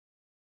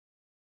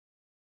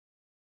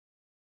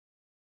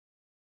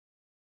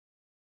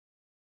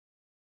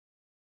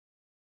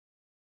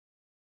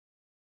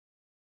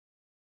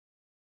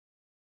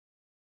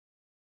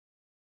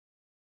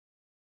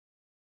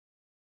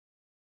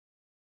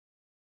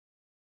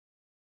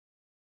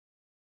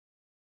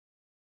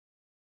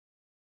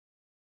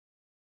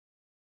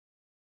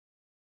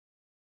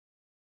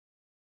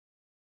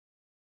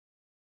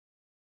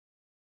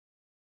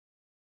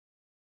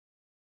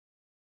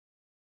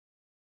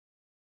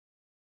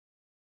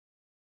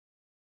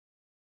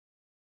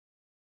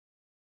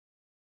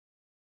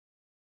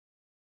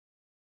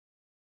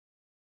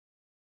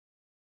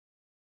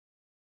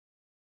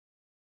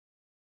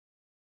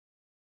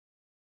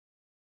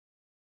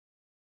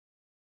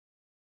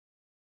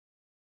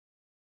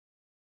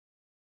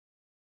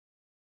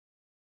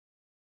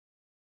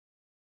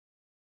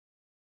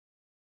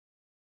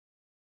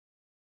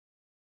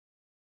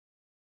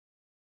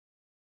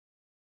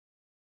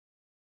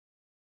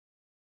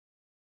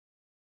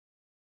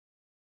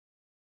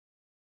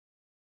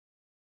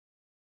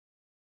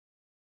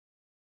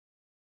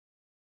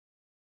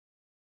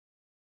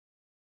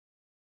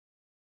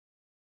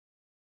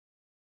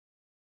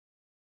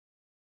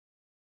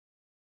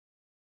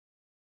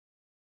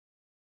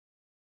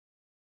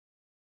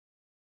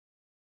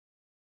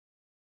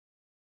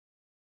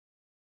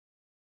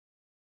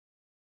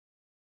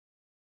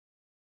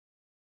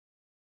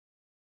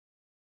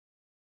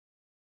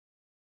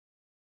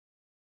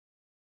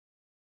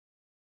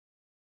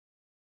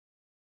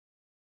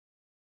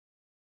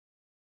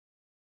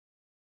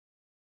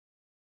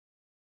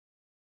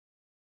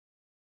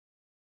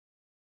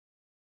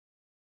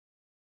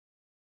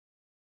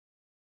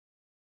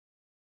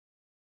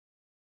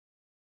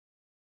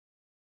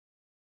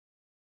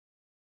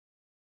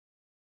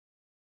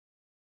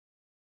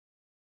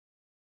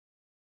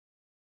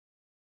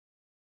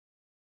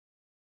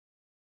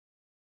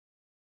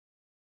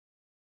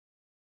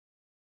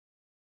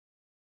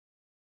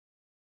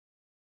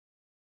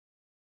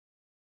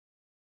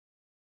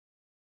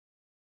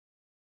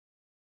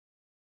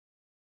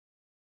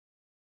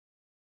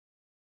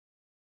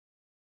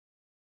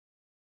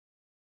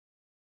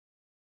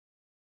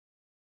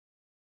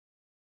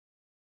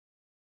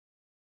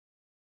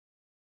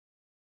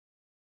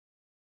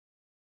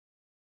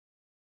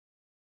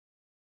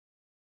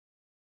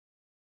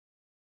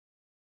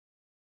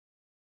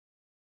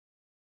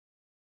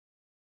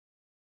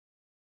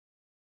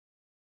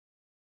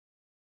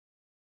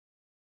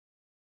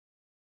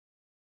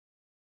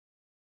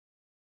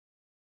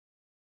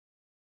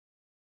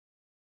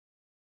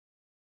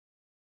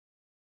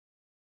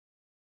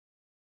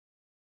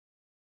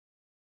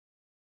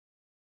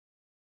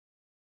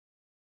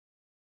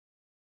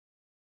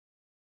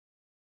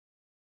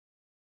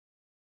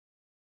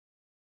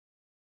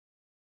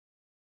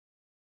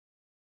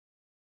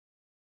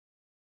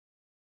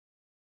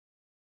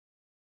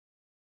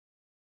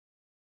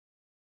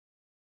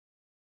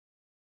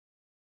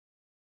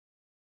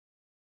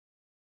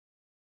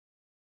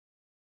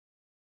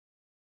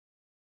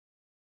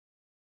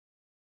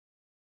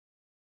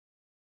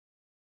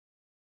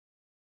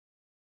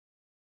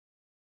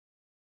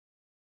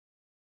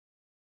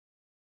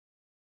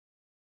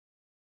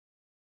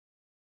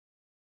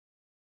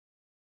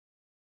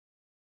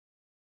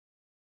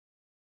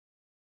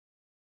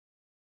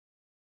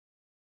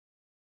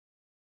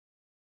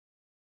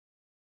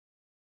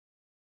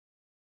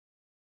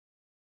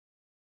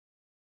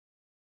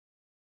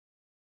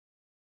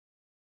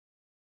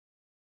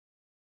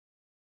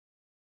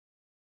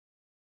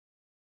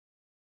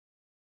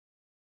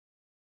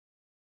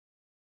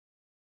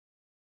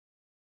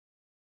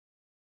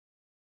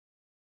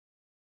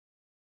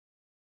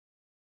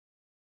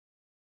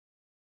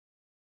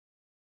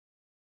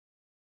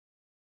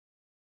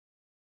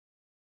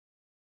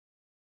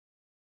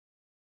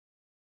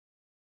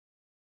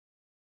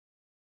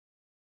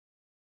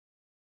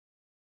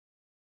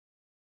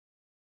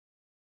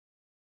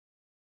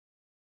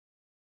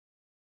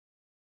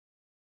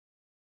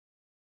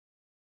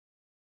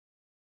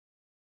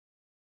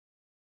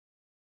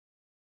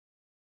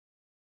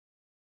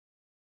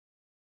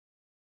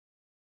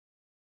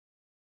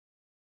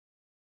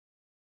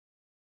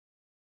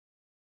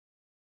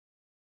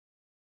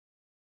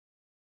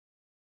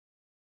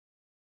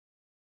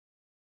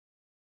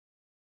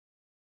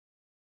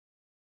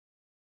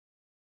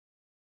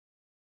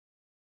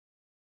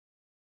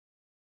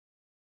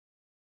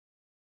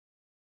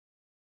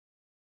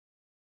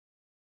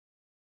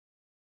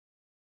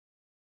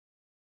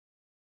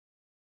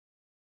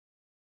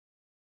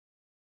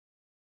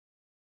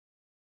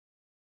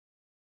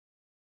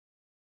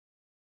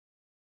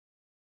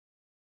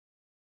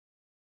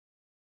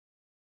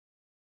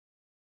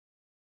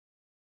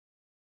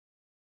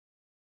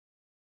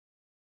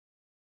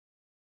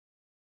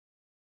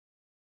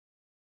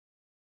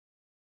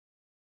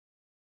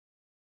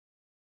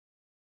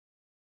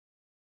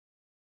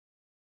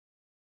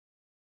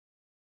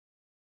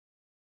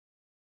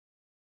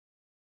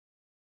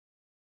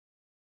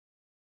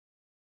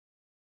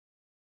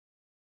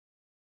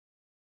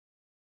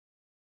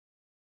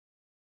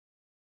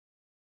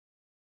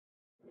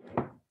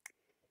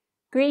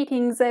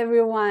Greetings,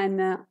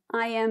 everyone.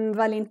 I am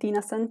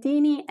Valentina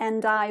Santini,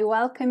 and I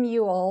welcome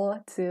you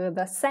all to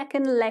the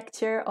second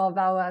lecture of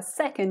our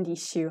second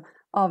issue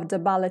of the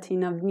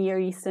Bulletin of Near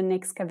Eastern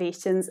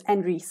Excavations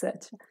and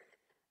Research.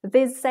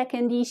 This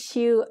second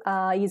issue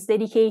is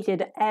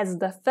dedicated as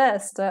the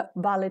first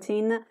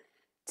bulletin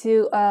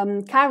to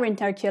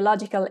current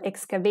archaeological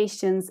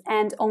excavations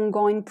and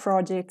ongoing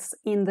projects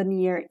in the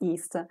Near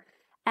East.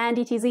 And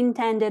it is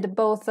intended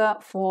both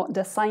for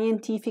the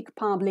scientific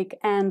public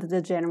and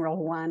the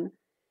general one.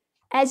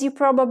 As you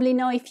probably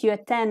know if you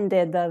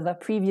attended the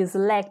previous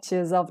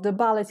lectures of the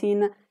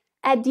bulletin,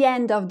 at the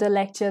end of the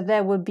lecture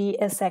there will be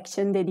a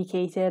section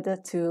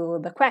dedicated to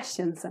the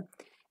questions.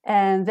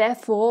 And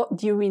therefore,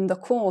 during the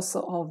course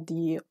of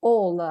the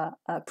whole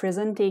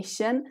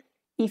presentation,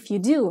 if you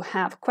do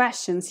have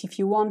questions, if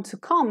you want to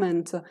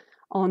comment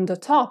on the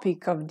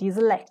topic of this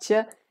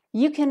lecture,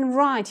 you can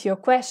write your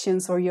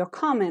questions or your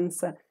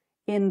comments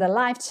in the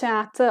live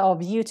chat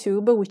of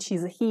YouTube, which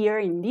is here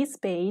in this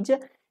page,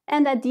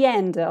 and at the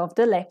end of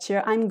the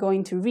lecture I'm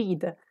going to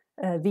read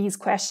these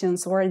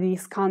questions or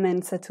these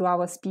comments to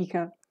our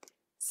speaker.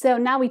 So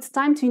now it's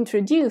time to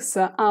introduce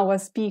our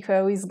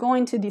speaker, who is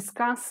going to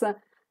discuss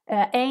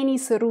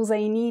Ayanis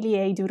Rusahinili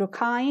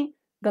Eidurukai,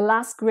 the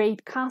last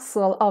great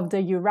castle of the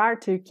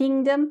Urartu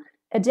kingdom,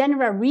 a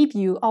general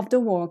review of the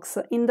works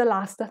in the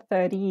last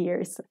 30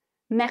 years.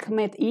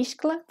 Mehmet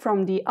Ishikli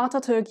from the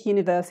Atatürk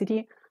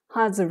University,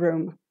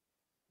 Erzurum.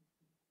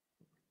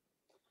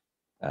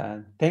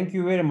 Thank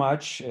you very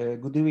much.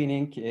 Good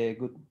evening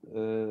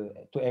to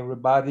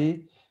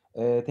everybody.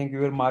 Thank you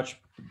very much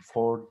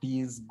for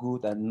these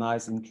good and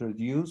nice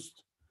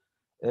introduced.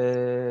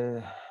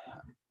 I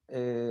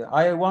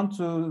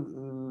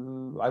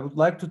would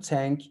like to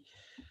thank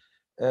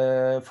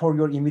for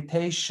your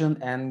invitation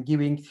and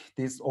giving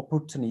this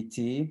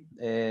opportunity.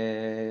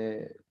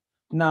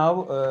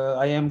 Now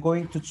I am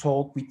going to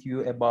talk with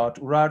you about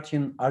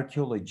Urartian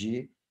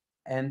archaeology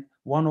and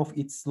one of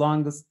its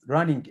longest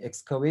running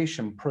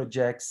excavation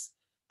projects,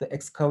 the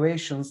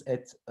excavations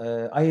at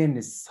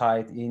Ayanis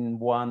site in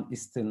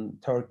Eastern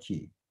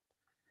Turkey.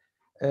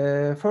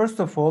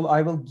 First of all,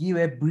 I will give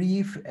a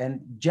brief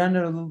and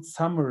general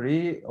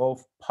summary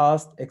of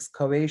past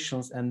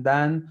excavations and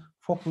then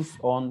focus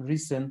on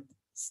recent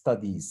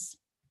studies.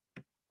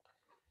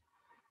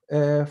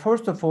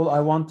 First of all,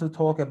 I want to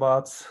talk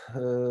about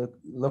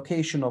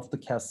location of the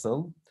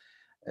castle.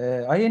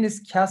 Ayanis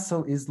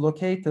Castle is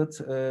located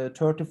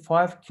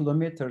 35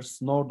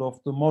 kilometers north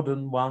of the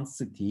modern Van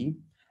city,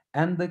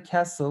 and the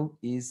castle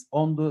is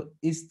on the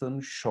eastern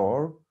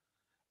shore,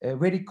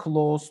 very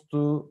close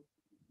to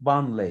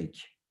Van Lake.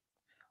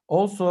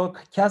 Also,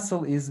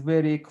 castle is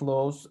very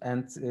close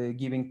and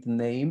giving the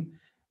name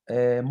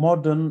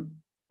modern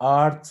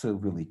Urartu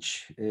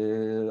village.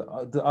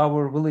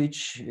 Our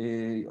village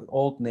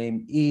old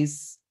name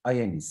is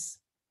Ayanis.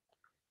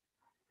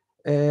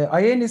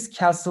 Ayanis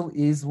Castle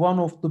is one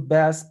of the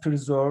best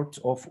preserved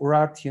of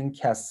Urartian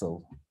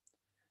castle.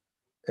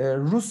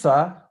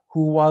 Rusa,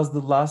 who was the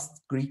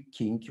last Greek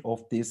king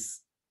of this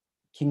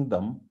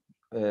kingdom,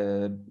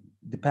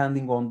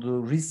 depending on the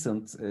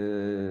recent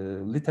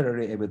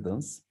literary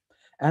evidence,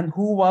 and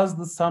who was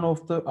the son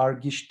of the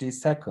Argishti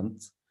II,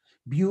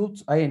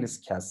 built Ayanis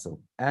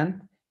Castle,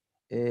 and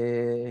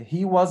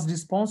he was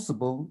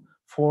responsible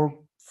for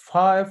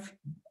 5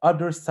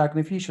 other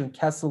significant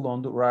castles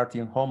on the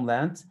Urartian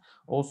homeland.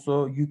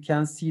 Also, you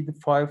can see the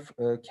 5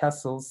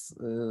 castles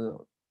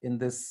in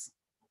this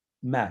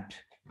map.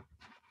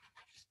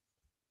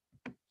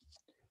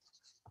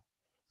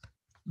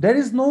 There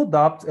is no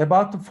doubt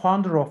about the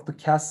founder of the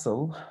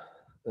castle,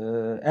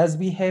 as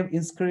we have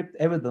inscribed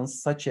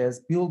evidence such as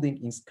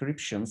building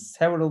inscriptions,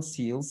 several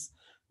seals,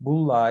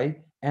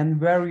 bullae,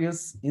 and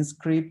various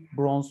inscribed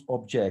bronze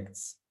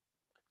objects.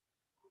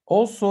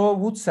 Also,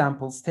 wood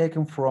samples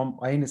taken from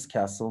Ayanis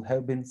Castle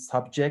have been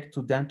subject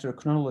to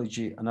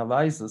dendrochronology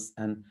analysis,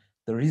 and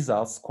the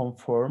results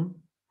confirm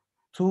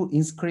to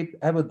inscribed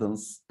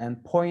evidence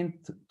and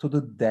point to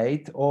the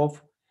date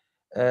of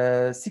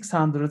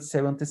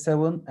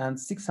 677 and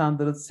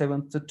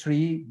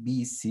 673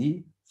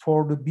 BC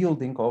for the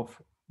building of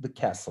the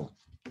castle.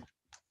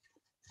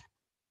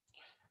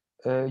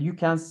 You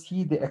can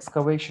see the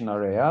excavation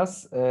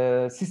areas.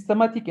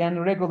 Systematic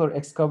and regular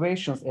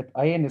excavations at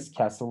Ayanis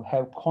Castle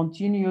have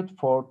continued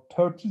for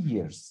 30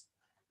 years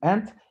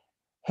and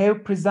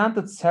have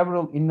presented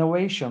several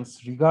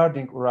innovations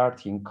regarding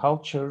Urartian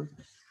culture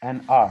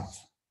and art.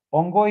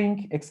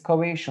 Ongoing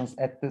excavations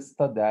at the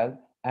Stadel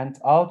and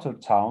outer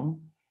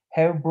town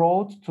have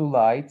brought to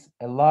light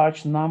a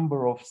large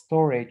number of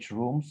storage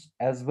rooms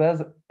as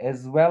well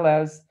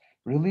as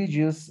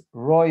religious,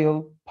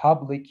 royal,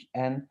 public,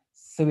 and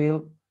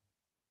civil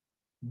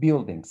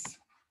buildings.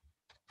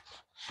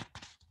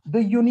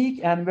 The unique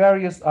and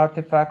various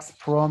artifacts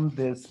from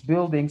these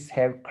buildings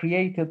have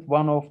created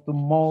one of the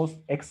most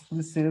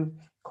exclusive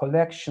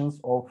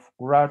collections of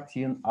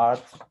Urartian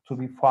art to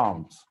be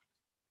found.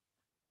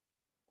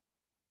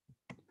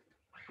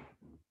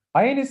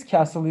 Ayanis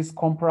Castle is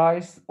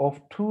comprised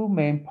of two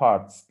main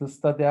parts, the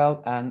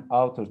citadel and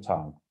outer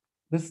town.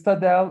 The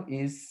citadel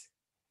is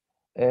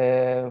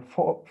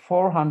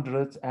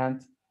 400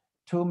 and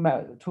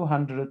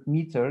 200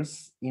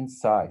 meters in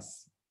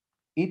size.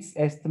 It's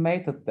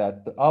estimated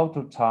that the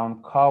outer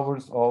town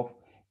covers of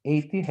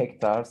 80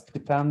 hectares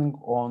depending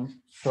on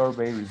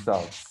survey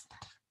results.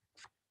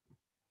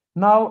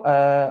 Now,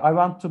 I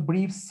want to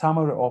brief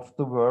summary of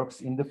the works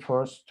in the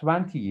first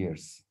 20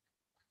 years.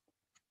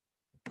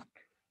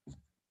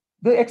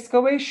 The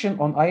excavation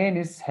on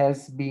Ayanis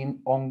has been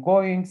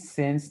ongoing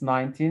since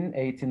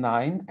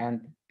 1989,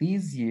 and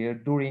this year,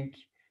 during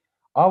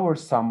our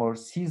summer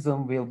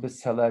season, will be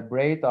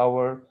celebrate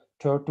our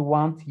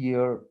 31st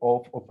year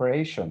of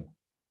operation.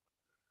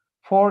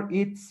 For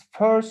its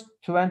first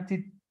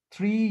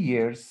 23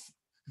 years,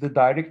 the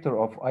director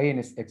of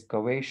Ayanis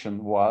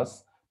excavation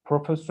was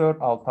Professor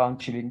Altan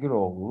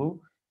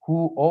Çilingiroğlu,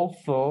 who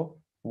also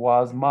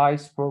was my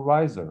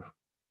supervisor.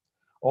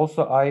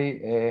 Also,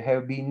 I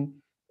have been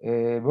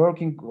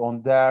working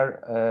on their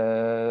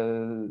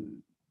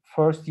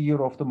first year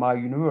of my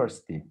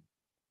university.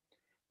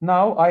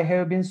 Now I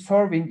have been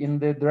serving in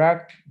the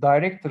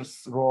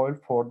director's role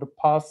for the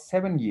past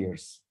 7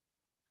 years.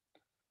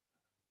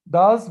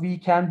 Thus, we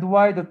can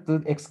divide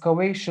the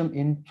excavation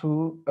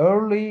into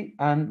early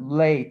and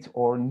late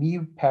or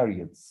new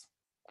periods.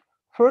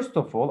 First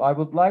of all, I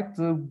would like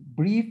to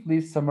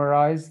briefly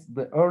summarize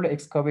the early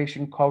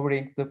excavation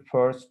covering the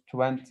first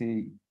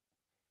 20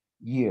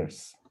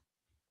 years.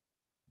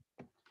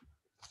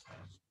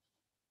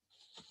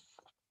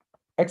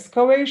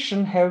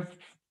 Excavation have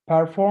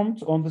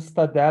performed on the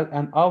citadel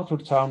and outer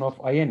town of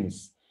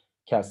Ayanis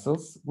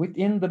castles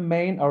within the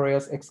main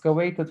areas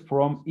excavated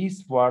from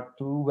eastward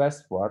to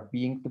westward,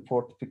 being the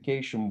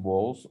fortification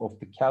walls of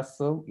the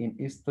castle in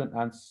eastern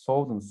and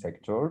southern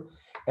sector,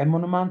 a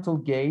monumental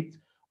gate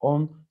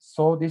on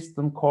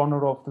southeastern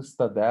corner of the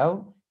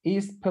citadel,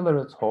 east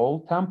pillared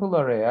hall, temple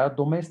area,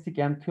 domestic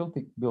and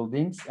cultic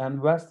buildings,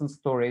 and western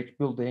storage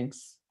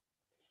buildings.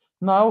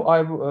 Now,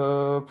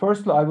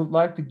 firstly, I would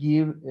like to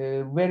give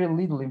very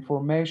little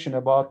information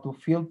about the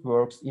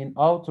fieldworks in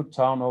outer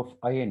town of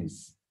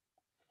Ayanis.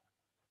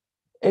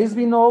 As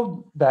we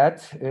know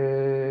that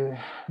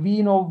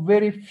we know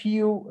very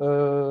few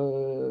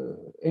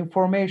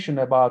information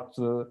about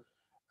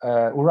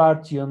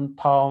Urartian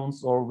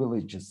towns or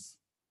villages.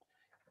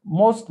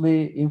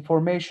 Mostly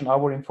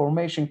our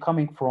information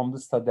coming from the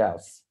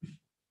citadels.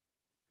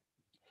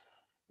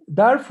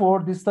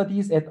 Therefore, the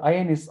studies at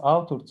Ayanis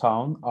outer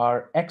town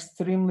are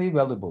extremely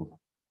valuable.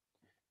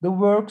 The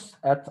works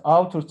at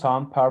outer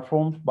town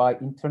performed by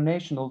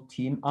international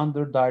team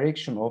under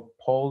direction of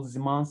Paul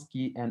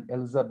Zimanski and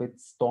Elizabeth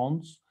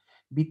Stones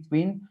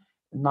between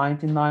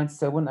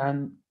 1997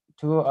 and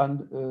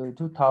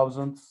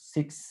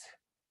 2006.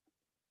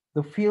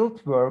 The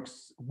field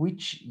works,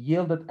 which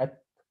yielded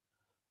at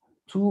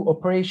two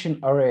operation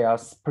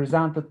areas,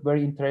 presented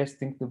very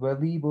interesting,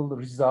 valuable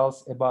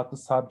results about the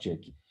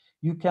subject.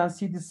 You can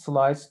see the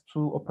slides,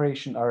 two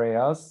operation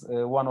areas.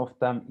 One of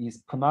them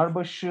is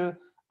Pınarbaşı,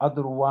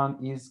 other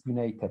one is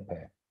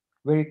Güneytepe,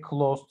 very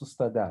close to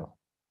Stadel.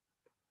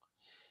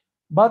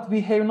 But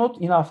we have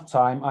not enough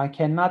time. I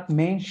cannot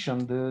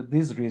mention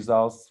these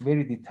results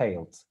very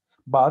detailed.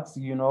 But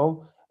you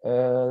know,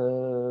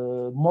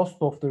 most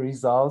of the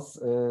results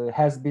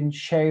has been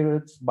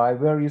shared by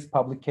various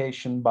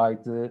publications by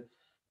the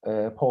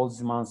Paul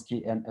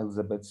Zimanski and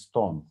Elizabeth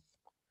Stone.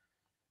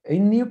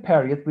 In new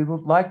period, we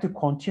would like to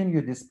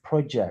continue this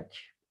project,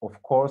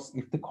 of course,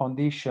 if the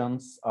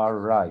conditions are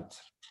right.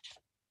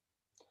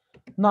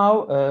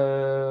 Now,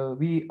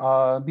 we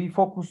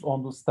focus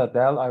on the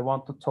Stadel. I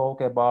want to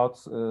talk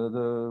about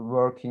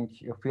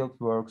the field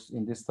works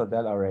in the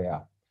Stadel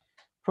area.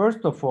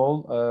 First of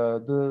all,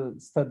 the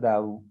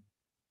Stadel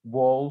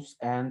walls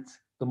and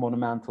the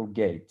monumental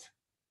gate.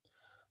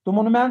 The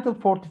monumental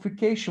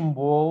fortification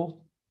walls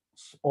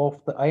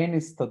of the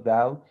Ayanis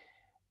Stadel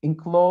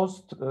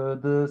enclosed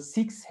the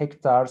 6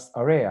 hectares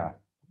area.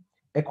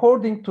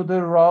 According to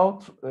the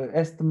route,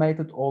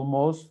 estimated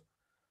almost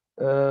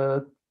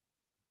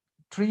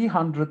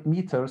 300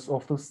 meters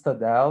of the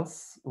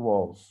Stadel's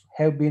walls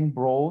have been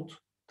brought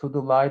to the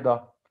light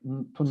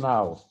to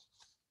now.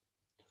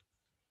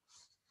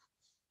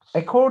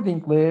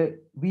 Accordingly,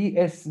 we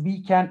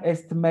can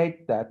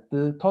estimate that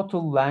the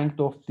total length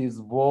of these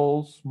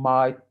walls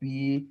might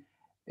be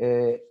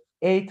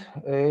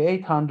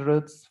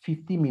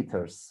 850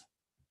 meters.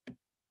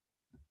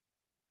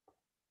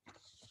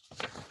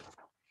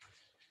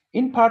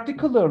 In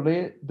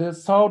particularly, the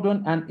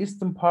southern and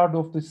eastern part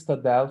of the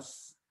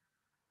Stadel's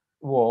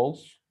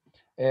walls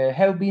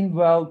have been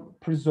well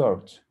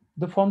preserved.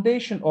 The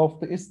foundation of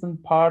the eastern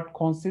part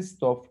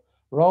consists of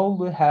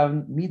roughly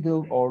hewn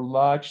middle or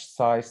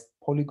large-sized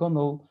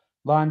polygonal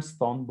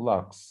limestone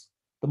blocks.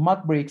 The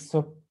mudbrick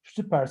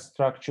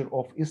superstructure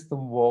of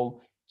eastern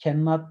wall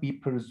cannot be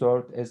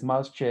preserved as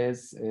much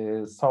as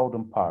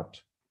southern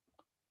part.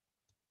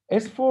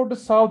 As for the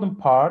southern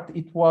part,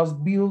 it was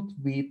built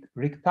with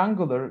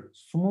rectangular,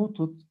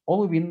 smoothed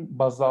olivine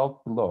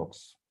basalt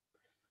blocks.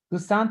 The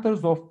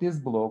centers of these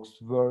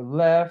blocks were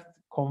left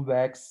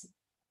convex,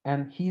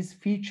 and his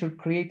feature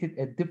created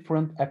a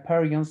different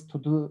appearance to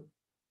the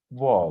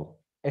wall,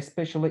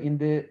 especially in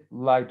the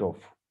light-off.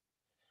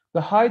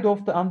 The height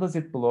of the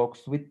andesite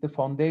blocks with the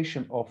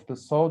foundation of the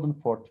southern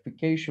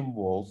fortification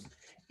walls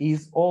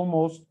is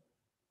almost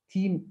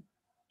 2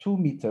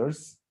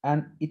 meters,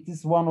 and it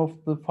is one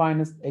of the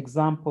finest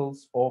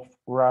examples of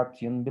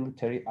Urartian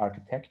military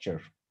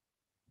architecture.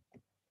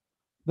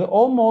 The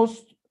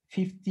almost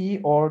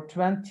 50 or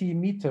 20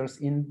 meters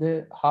in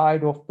the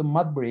height of the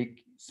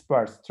mudbrick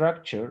spire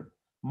structure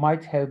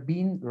might have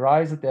been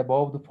raised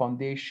above the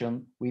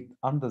foundation with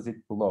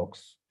andesite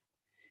blocks.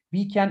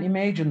 We can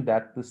imagine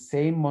that the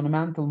same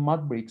monumental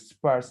mudbrick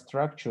spire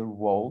structure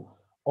wall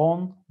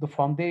on the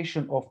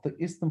foundation of the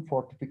eastern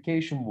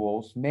fortification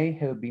walls may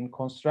have been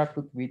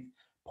constructed with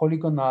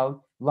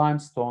polygonal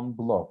limestone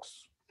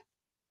blocks.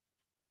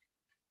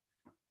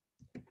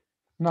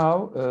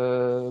 Now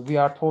we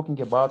are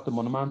talking about the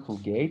monumental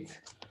gate.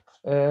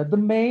 The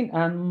main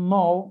and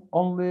now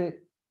only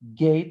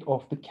gate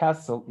of the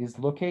castle is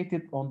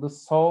located on the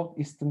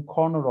southeastern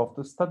corner of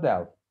the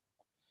citadel.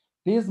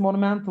 This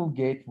monumental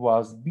gate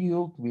was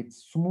built with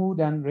smooth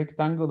and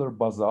rectangular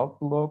basalt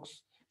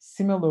blocks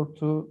similar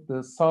to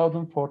the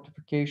southern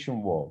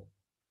fortification wall.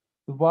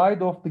 The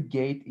width of the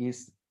gate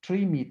is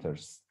 3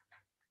 meters,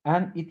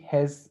 and it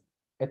has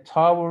a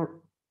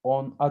tower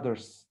on other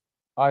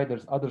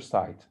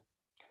side.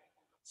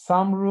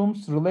 Some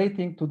rooms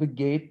relating to the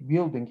gate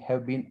building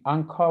have been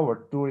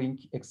uncovered during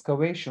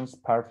excavations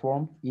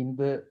performed in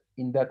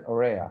that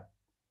area.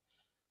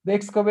 The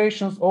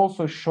excavations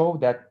also show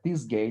that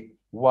this gate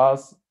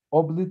was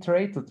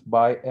obliterated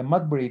by a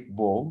mudbrick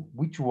wall,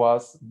 which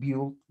was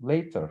built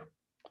later.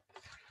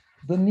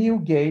 The new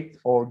gate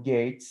or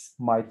gates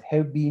might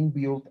have been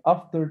built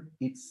after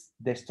its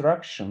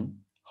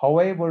destruction.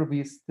 However,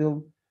 we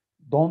still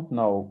don't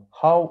know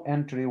how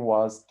entry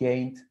was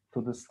gained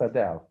to the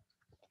citadel.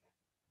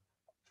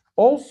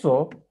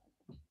 Also,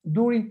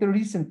 during the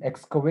recent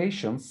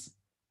excavations,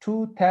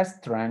 2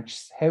 test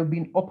trenches have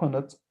been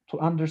opened to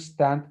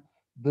understand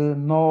the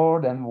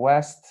north and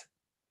west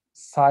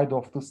side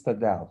of the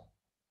citadel.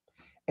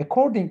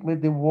 Accordingly,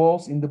 the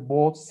walls in the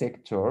both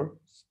sectors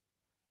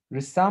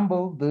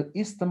resemble the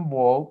eastern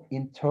wall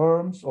in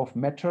terms of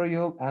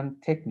material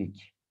and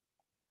technique.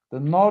 The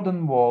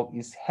northern wall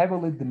is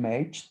heavily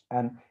damaged,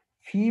 and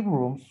few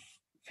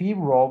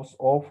rows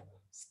of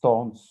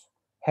stones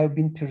have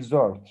been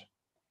preserved.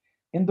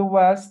 In the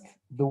west,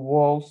 the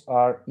walls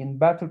are in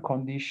better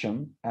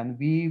condition, and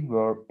we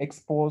were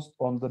exposed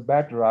on the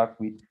bedrock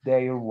with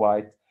their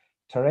white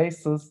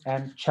terraces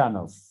and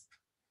channels.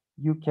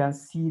 You can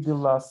see the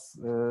last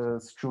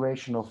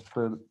situation of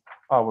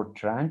our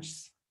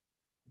trenches.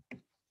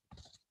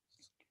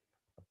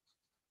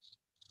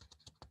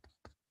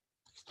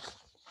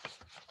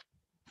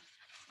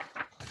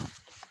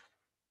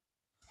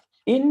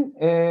 In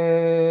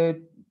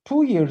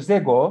 2 years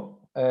ago,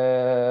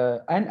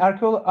 an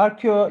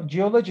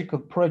archaeological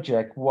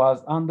project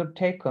was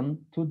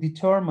undertaken to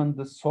determine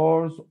the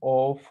source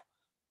of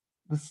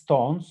the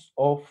stones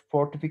of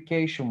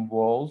fortification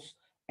walls,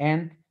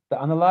 and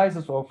the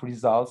analysis of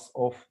results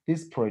of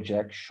this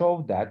project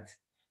showed that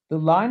the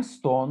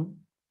limestone,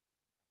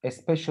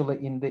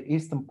 especially in the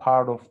eastern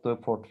part of the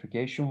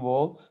fortification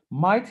wall,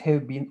 might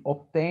have been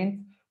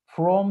obtained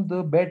from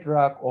the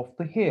bedrock of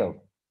the hill.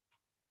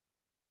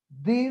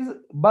 These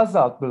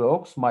basalt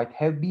blocks might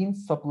have been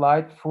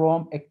supplied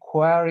from a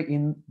quarry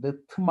in the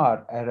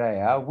Tmar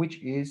area, which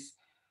is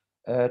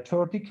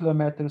 30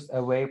 kilometers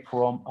away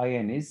from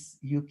Ayanis.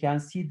 You can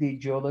see the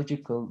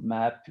geological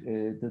map,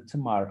 the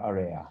Tmar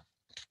area.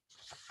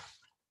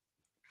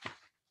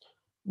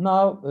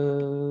 Now,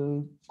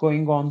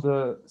 going on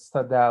the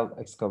citadel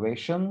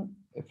excavation,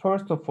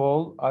 first of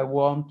all, I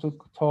want to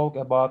talk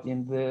about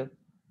in the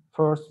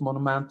first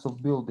monumental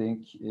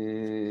building,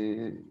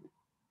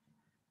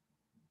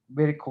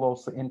 very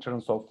close to the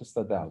entrance of the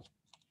citadel.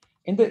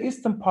 In the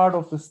eastern part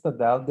of the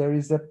citadel, there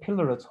is a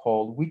pillared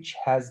hall which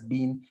has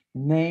been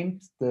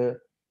named the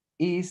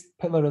East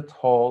Pillared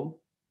Hall.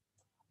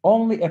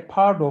 Only a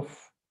part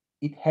of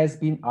it has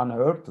been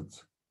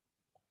unearthed.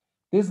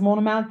 This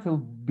monumental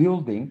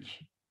building,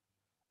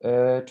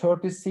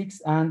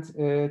 36 and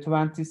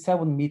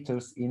 27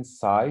 meters in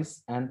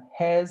size, and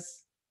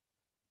has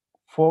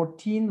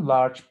 14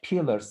 large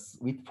pillars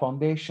with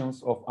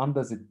foundations of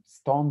andesite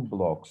stone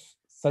blocks,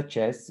 such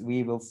as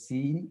we will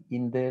see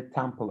in the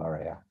temple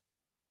area.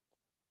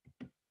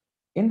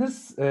 In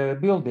this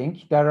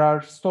building, there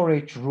are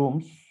storage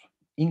rooms,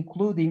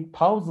 including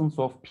thousands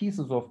of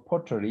pieces of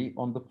pottery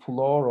on the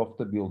floor of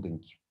the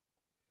building.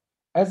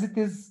 As it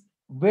is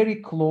very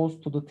close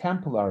to the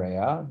temple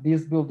area,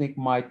 this building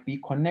might be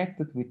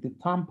connected with the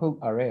temple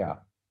area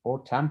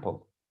or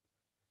temple.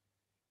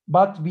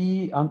 But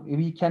we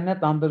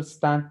cannot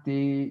understand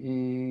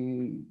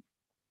the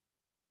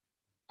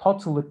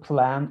total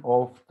plan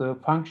of the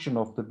function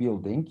of the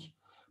building.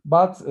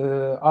 But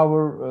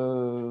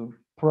our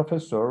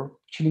Professor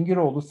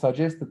Çilingiroğlu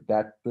suggested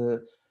that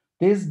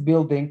this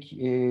building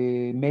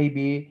may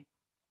be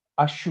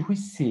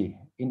Ashuhisi.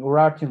 In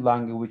Urartian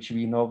language,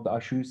 we know the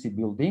Ashuhisi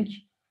building,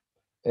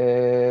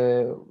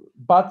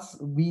 but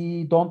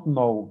we don't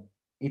know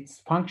its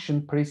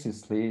function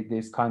precisely,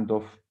 this kind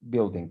of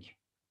building.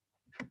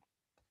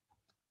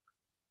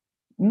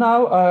 Now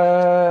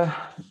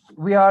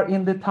we are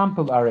in the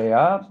temple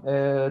area.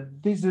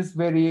 This is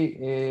very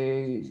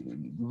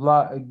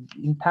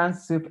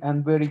intensive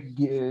and very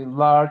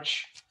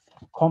large,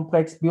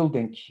 complex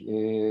building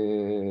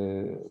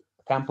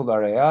temple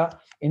area.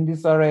 In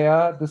this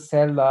area, the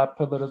cella,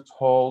 pillared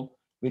hall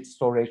with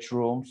storage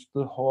rooms,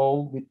 the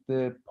hall with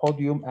the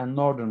podium and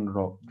northern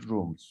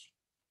rooms.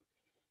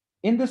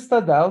 In the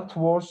citadel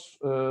towards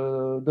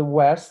the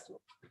west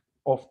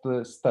of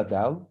the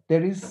citadel,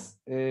 there is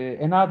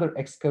another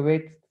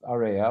excavated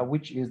area,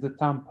 which is the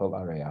temple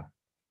area,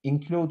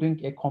 including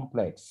a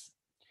complex.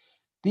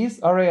 This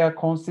area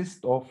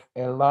consists of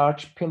a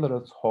large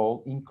pillared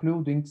hall,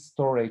 including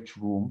storage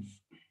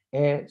rooms,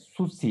 a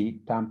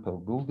Susi temple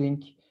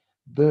building,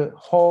 the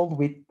hall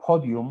with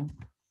podium,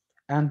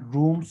 and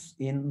rooms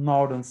in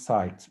northern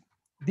side.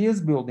 These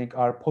buildings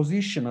are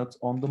positioned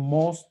on the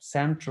most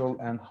central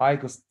and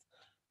highest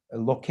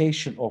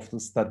location of the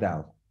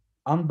citadel.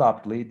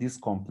 Undoubtedly, this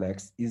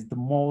complex is the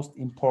most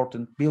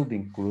important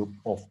building group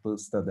of the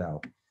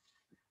citadel.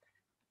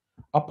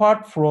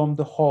 Apart from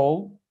the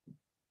hall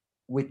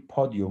with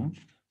podium,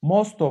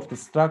 most of the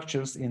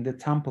structures in the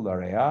temple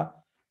area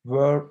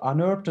were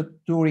unearthed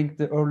during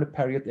the early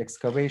period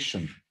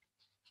excavation.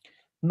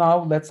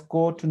 Now let's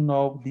go to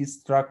know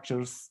these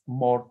structures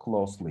more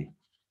closely.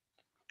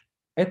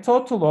 A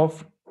total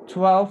of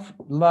 12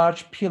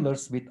 large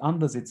pillars with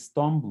andesite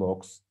stone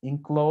blocks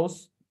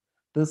enclose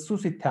the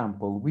Susi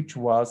temple, which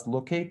was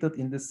located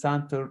in the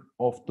center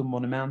of the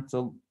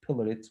monumental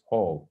pillared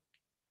hall.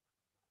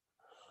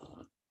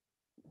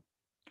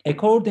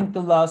 According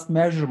to last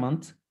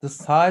measurement, the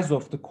size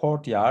of the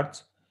courtyard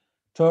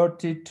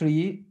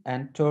 33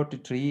 and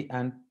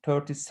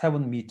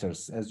 37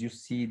 meters, as you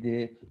see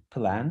the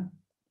plan.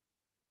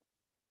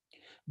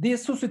 The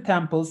Susi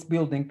temple's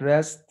building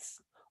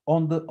rests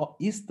on the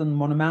eastern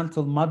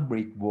monumental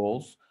mudbrick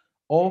walls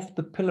of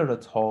the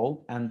pillared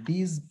hall, and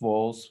these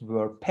walls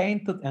were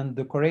painted and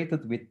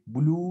decorated with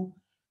blue,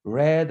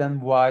 red,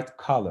 and white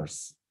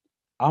colors.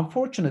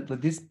 Unfortunately,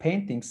 these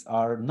paintings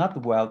are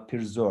not well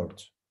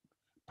preserved,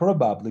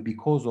 probably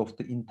because of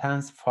the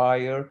intense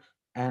fire,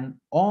 and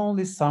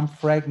only some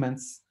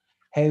fragments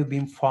have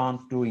been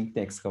found during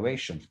the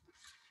excavation.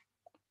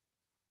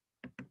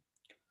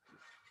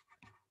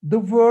 The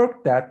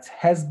work that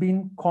has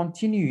been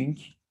continuing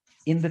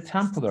in the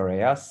temple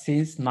area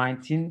since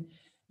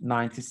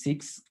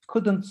 1996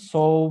 couldn't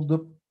solve the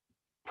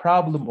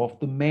problem of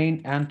the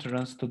main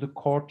entrance to the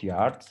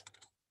courtyard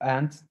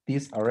and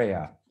this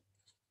area.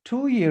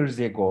 2 years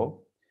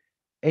ago,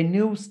 a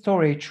new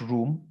storage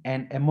room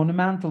and a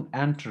monumental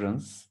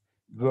entrance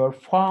were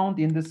found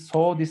in the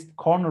southeast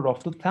corner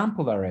of the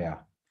temple area.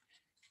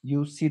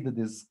 You see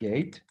this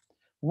gate.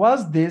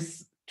 Was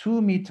this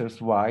 2 meters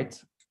wide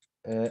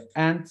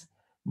and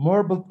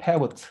marble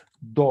paved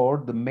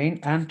door the main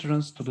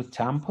entrance to the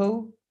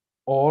temple,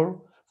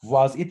 or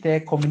was it a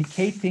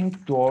communicating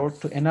door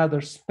to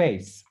another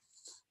space?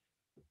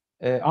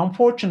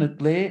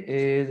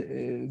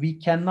 Unfortunately, we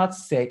cannot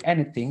say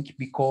anything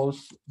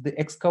because the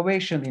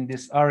excavation in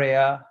this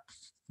area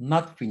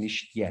not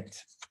finished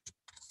yet.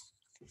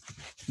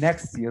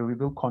 Next year, we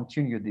will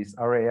continue this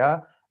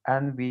area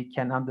and we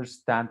can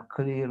understand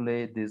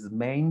clearly this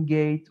main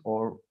gate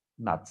or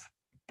not.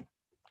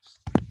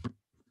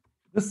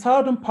 The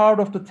southern part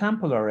of the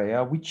temple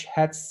area, which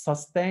had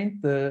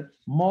sustained the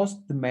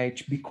most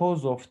damage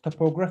because of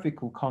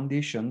topographical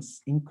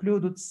conditions,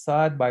 included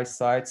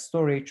side-by-side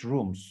storage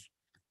rooms.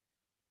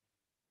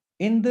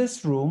 In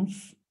these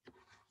rooms,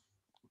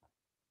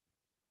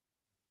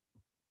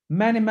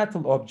 many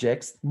metal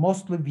objects,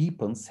 mostly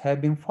weapons, have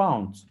been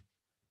found.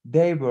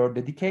 They were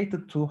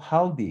dedicated to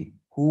Haldi,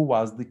 who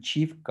was the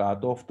chief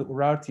god of the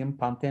Urartian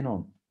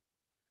pantheon.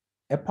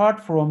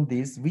 Apart from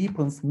these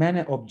weapons,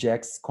 many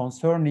objects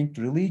concerning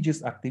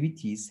religious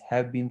activities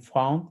have been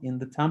found in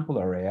the temple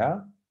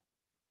area.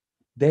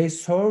 They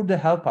serve to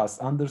help us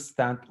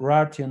understand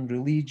Urartian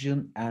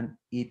religion and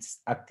its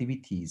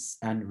activities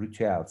and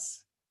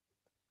rituals.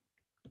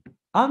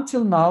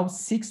 Until now,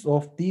 6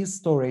 of these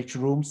storage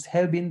rooms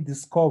have been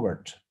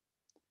discovered.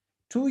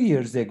 2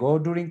 years ago,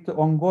 during the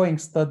ongoing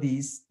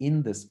studies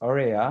in this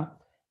area,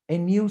 a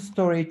new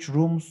storage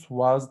room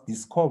was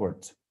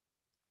discovered.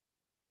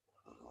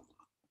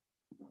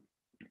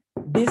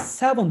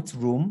 This 7th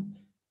room,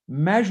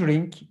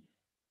 measuring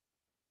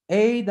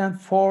 8 and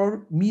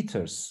 4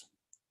 meters,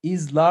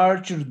 is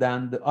larger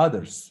than the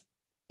others.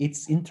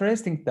 It's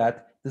interesting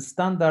that the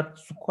standard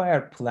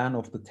square plan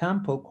of the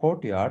temple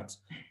courtyard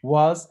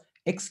was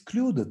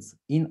excluded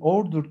in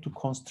order to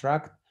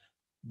construct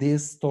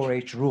these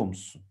storage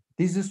rooms.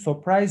 This is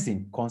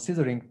surprising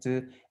considering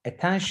the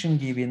attention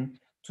given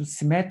to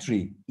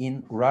symmetry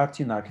in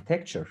Urartian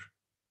architecture.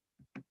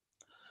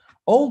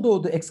 Although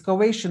the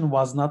excavation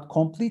was not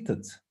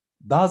completed,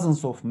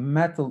 Dozens of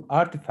metal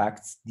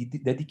artifacts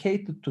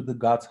dedicated to the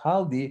god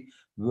Haldi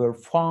were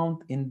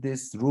found in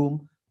this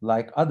room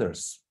like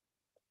others.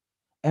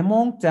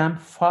 Among them,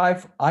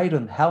 5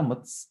 iron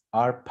helmets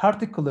are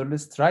particularly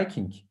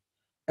striking.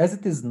 As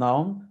it is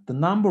known, the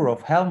number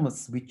of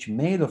helmets which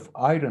made of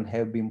iron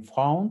have been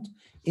found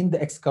in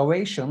the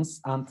excavations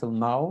until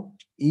now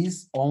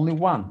is only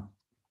 1.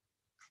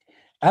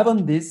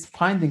 Even this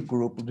finding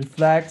group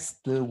reflects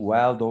the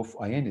wealth of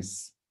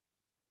Ayanis.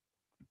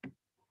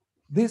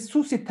 The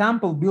Susi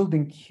temple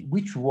building,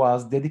 which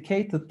was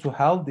dedicated to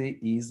Haldi,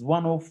 is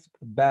one of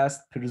the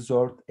best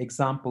preserved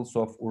examples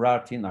of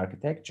Urartian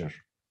architecture.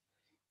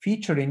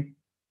 Featuring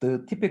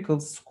the typical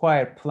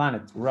square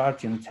planet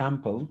Urartian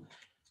temple,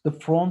 the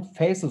front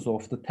faces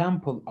of the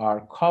temple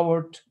are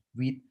covered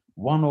with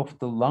one of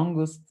the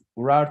longest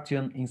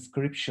Urartian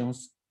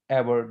inscriptions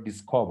ever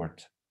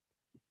discovered.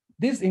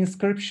 These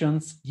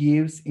inscriptions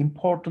gives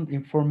important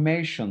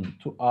information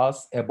to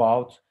us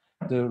about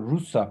the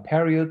Rusa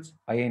period,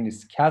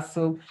 Ayanis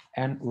Castle,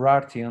 and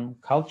Urartian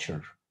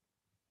culture.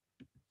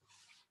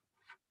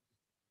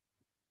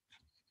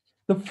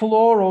 The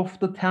floor of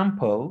the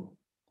temple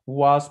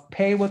was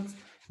paved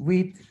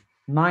with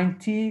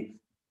 90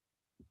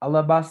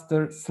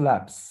 alabaster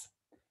slabs,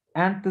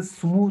 and the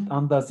smooth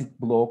andesite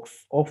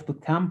blocks of the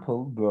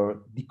temple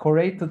were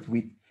decorated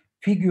with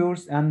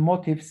figures and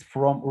motifs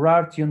from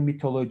Urartian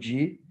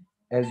mythology,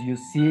 as you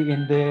see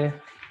in the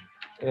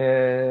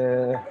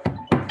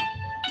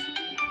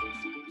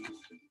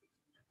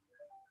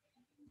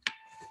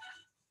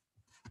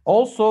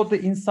also, the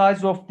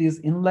insides of these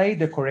inlay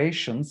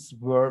decorations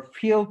were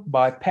filled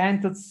by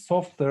painted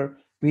software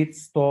with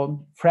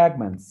stone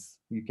fragments.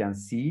 You can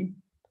see.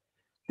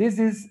 This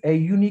is a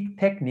unique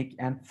technique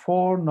and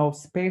form of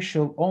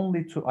spatial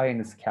only to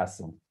Ayanis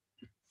Castle.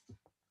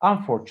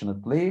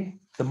 Unfortunately,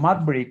 the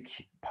mudbrick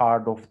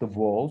part of the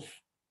walls,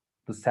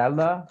 the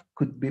cella,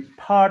 could be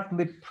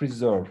partly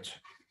preserved.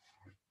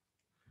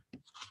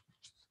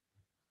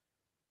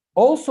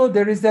 Also,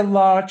 there is a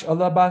large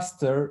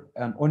alabaster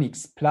and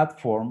onyx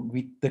platform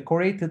with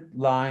decorated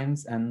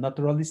lines and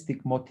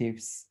naturalistic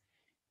motifs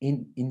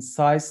in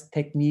incise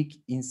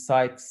technique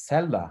inside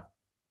cella.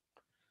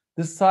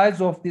 The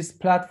sides of this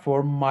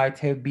platform might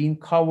have been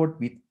covered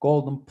with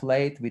golden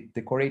plate with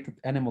decorated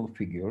animal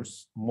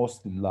figures,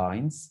 mostly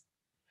lions.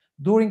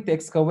 During the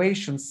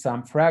excavations,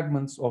 some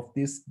fragments of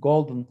this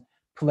golden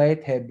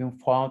plate have been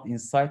found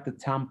inside the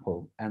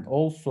temple, and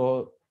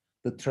also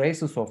the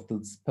traces of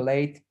this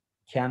plate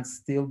can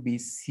still be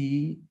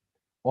seen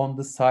on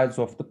the sides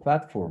of the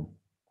platform.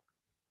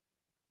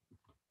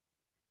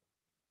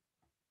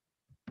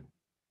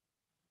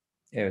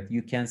 Evet,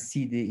 you can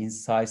see the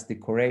incise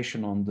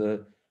decoration on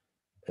the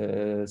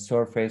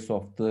surface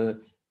of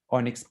the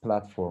onyx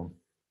platform.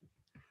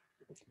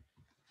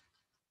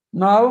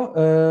 Now,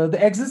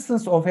 the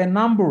existence of a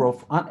number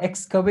of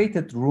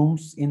unexcavated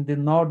rooms in the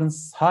northern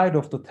side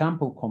of the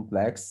temple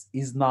complex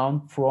is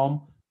known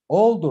from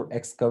older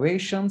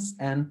excavations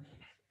and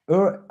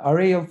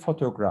aerial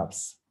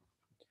photographs.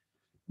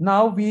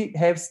 Now we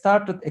have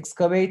started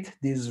excavate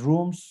these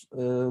rooms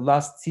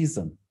last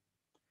season.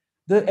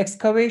 The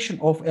excavation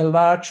of a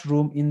large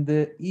room in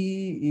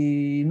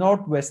the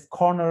northwest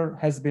corner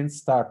has been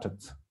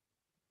started.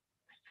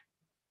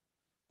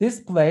 This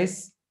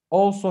place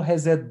also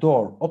has a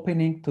door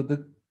opening to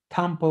the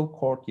temple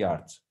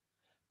courtyard.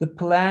 The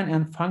plan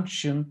and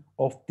function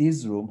of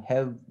this room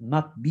have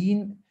not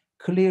been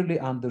clearly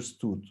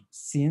understood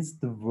since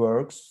the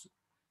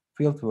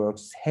field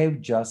works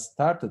have just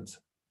started.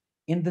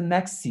 In the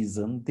next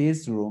season,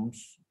 these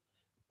rooms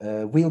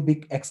will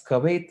be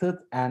excavated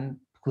and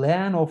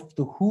plan of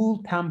the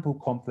whole temple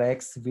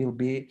complex will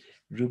be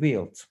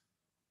revealed.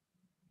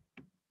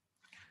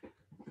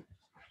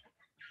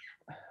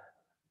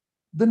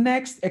 The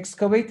next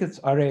excavated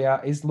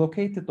area is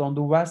located on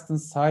the western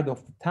side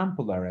of the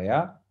temple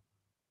area.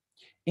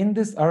 In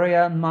this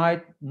area,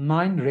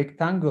 9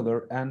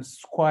 rectangular and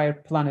square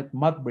planet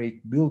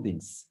mudbrick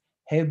buildings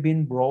have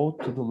been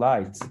brought to the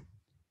light.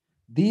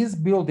 These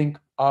buildings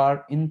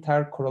are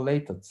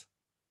intercorrelated.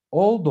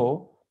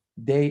 Although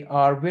they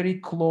are very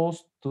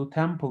close to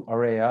temple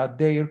area,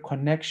 their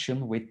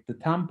connection with the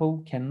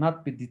temple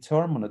cannot be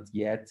determined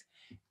yet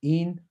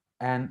in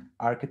an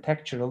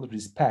architectural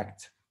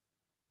respect.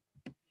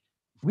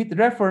 With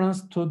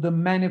reference to the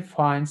many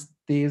finds,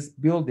 these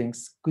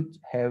buildings could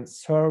have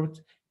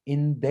served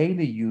in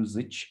daily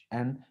usage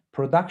and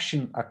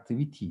production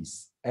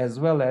activities, as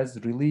well as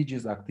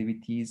religious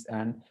activities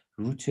and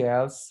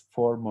rituals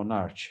for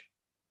monarchs.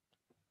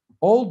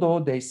 Although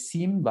they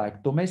seem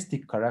like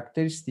domestic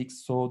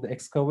characteristics, so the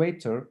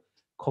excavator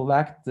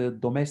collect the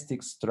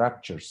domestic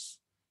structures.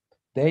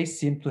 They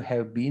seem to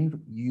have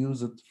been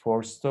used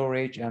for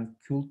storage and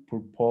cult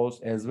purpose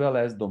as well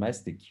as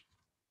domestic.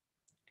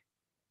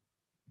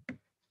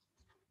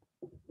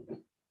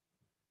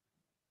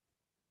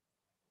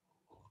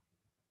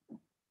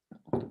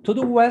 To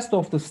the west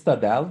of the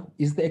citadel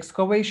is the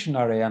excavation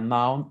area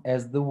known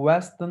as the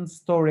Western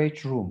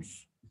Storage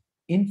Rooms.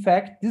 In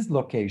fact, this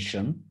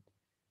location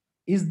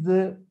is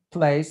the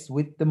place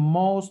with the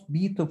most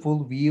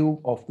beautiful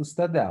view of the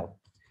citadel.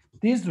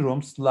 These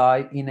rooms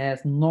lie in a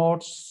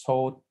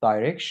north-south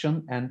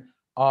direction and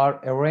are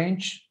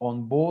arranged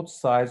on both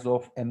sides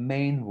of a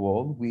main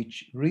wall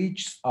which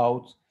reaches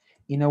out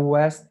in a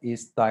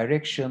west-east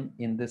direction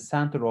in the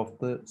center of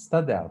the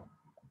citadel.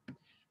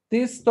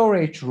 These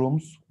storage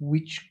rooms,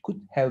 which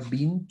could have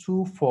been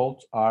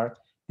twofold, are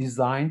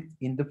designed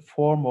in the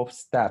form of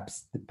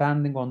steps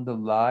depending on the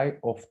lie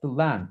of the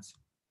land.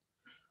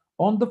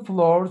 On the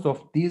floors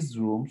of these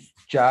rooms,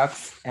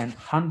 jugs and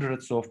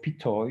hundreds of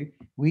pitoi,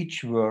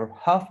 which were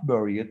half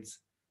buried,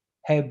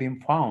 have been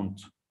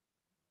found.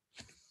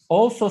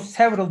 Also,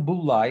 several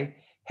bullae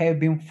have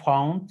been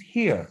found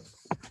here.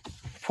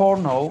 For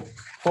now,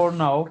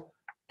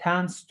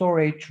 10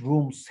 storage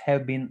rooms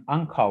have been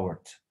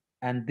uncovered,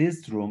 and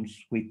these rooms,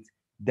 with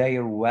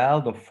their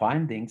wealth of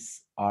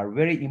findings, are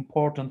very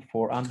important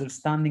for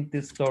understanding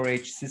the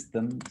storage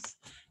systems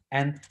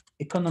and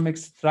economic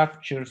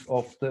structures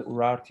of the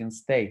Urartian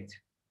state.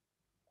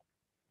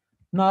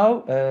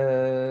 Now,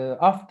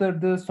 after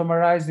the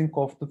summarizing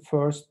of the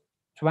first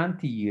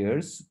 20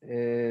 years,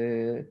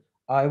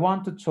 I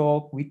want to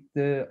talk with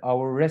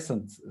our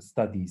recent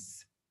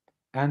studies,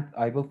 and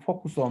I will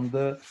focus on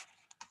the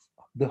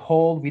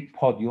hall with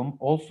podium,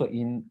 also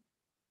in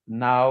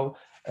now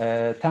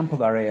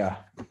temple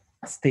area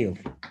still.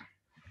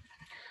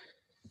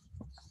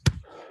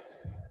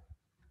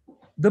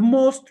 The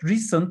most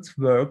recent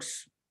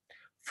works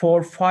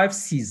for 5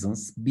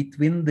 seasons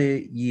between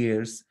the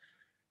years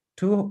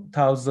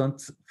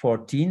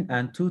 2014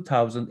 and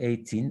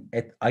 2018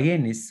 at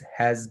Ayanis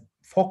has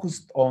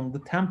focused on the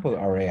temple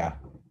area.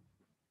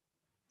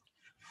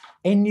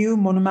 A new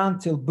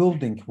monumental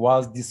building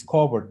was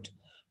discovered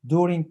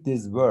during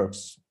these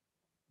works.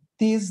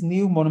 This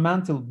new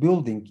monumental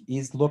building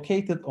is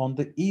located on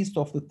the east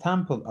of the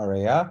temple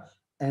area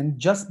and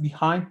just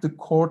behind the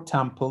core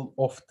temple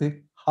of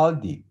the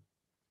Haldi.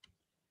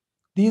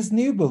 This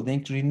new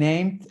building,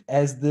 renamed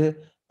as the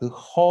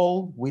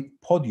Hall with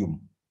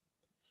Podium,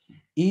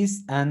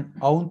 is an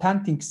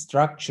authentic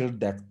structure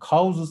that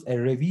causes a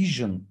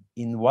revision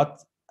in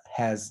what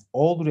has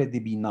already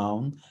been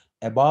known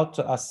about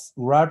us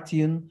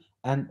Urartian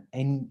and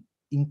an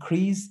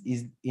increase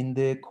in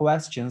the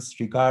questions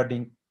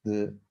regarding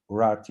the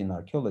Urartian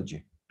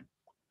archaeology.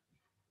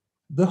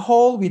 The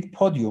hall with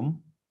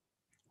podium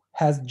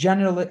has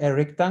generally a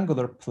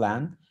rectangular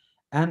plan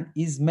and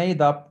is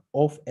made up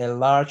of a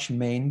large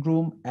main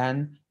room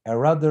and a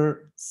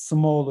rather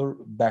smaller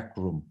back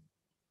room.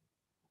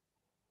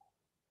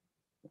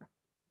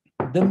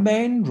 The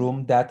main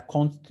room that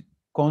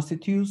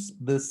constitutes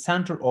the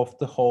center of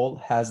the hall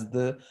has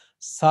the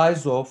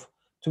size of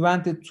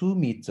 22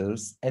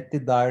 meters at the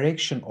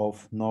direction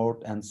of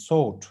north and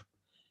south,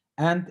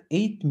 and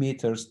 8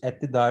 meters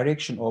at the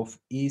direction of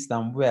east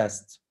and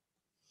west.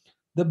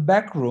 The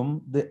back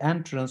room, the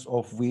entrance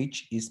of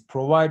which is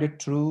provided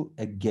through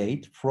a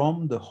gate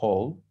from the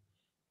hall,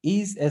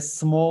 is a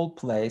small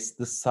place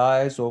the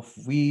size of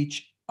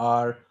which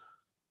are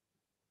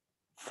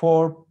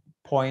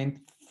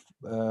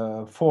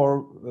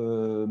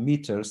 4.4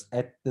 meters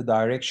at the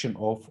direction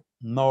of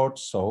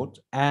north-south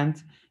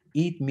and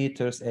 8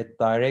 meters at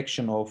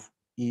direction of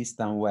east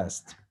and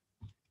west.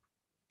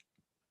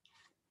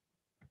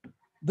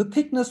 The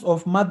thickness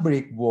of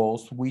mudbrick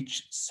walls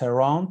which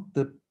surround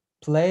the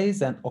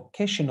place and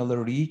occasionally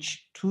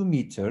reach 2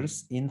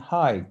 meters in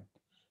height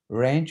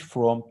range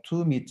from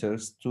 2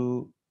 meters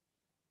to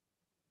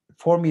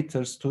 4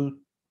 meters to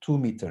 2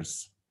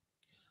 meters.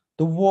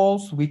 The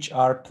walls, which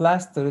are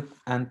plastered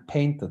and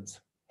painted,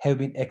 have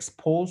been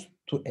exposed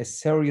to a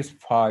serious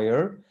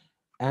fire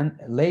and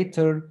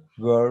later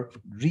were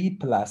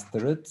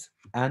replastered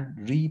and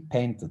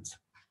repainted.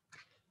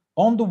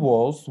 On the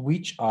walls,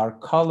 which are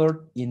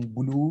colored in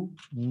blue,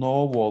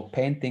 no wall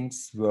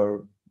paintings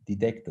were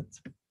detected.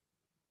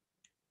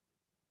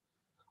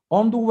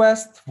 On the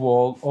west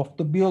wall of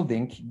the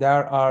building,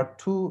 there are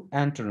 2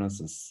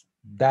 entrances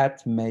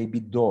that may be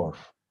doors.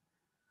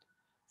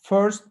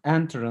 First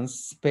entrance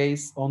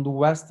space on the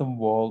western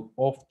wall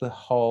of the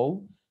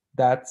hall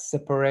that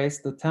separates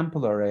the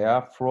temple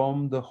area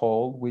from the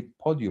hall with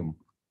podium.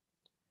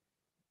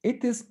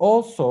 It is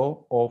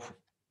also of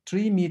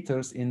 3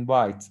 meters in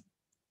width.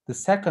 The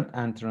second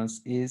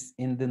entrance is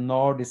in the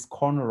northeast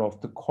corner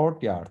of the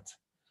courtyard.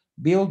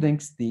 Building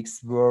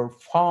sticks were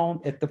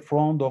found at the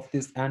front of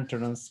this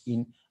entrance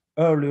in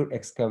earlier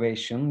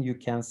excavation. You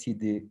can see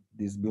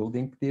these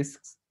building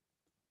discs.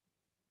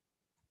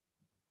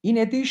 In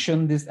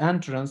addition, this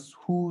entrance,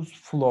 whose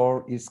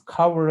floor is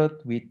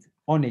covered with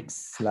onyx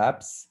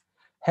slabs,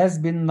 has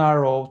been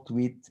narrowed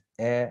with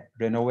a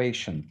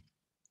renovation.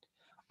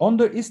 On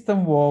the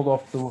eastern wall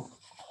of the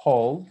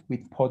hall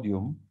with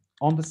podium,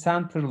 on the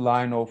center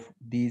line of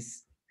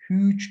this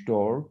huge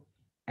door,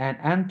 an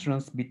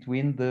entrance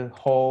between the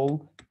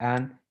hall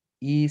and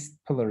east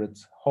pillared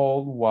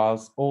hall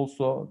was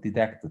also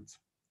detected.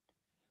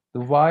 The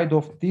width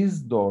of this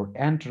door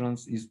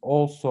entrance is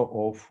also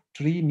of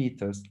 3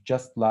 meters,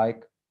 just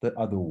like the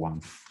other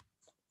ones.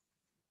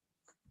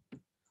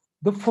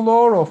 The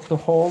floor of the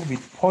hall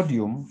with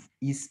podium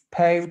is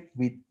paved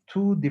with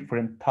two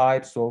different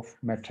types of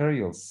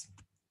materials,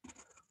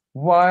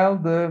 while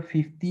the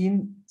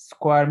 15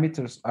 square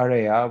meters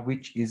area,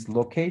 which is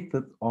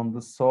located on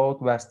the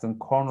southwestern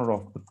corner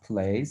of the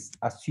place,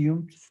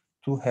 assumed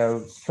to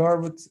have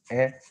served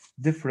a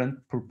different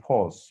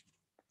purpose,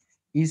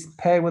 is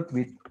paved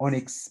with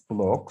onyx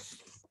blocks.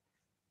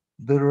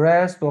 The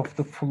rest of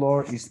the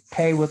floor is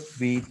paved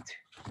with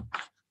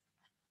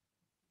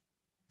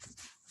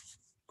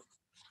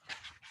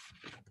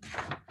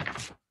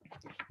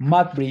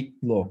mudbrick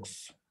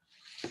blocks.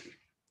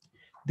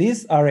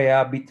 This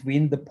area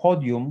between the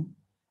podium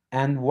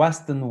and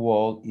western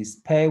wall is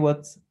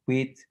paved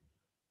with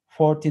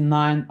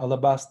 49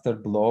 alabaster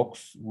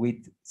blocks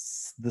with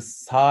the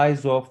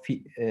size of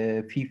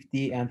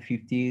 50 and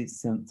 50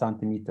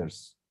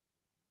 centimeters.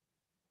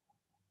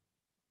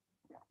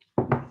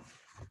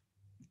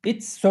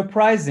 It's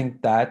surprising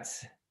that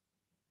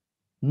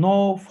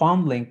no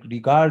finding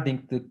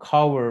regarding the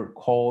cover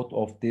code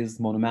of this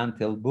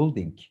monumental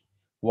building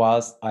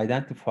was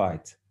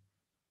identified.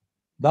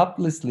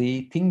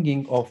 Doubtlessly,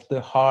 thinking of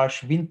the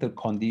harsh winter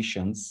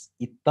conditions,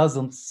 it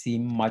doesn't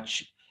seem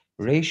much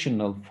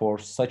rational for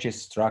such a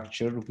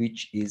structure,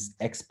 which is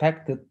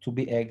expected to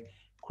be a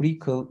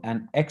critical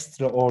and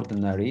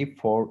extraordinary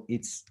for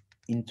its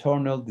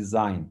internal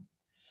design,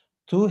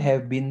 to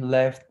have been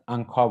left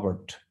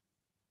uncovered.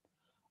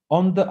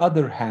 On the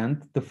other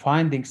hand, the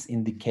findings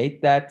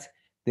indicate that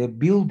the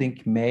building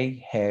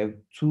may have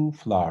two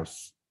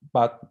floors,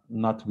 but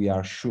not we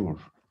are sure.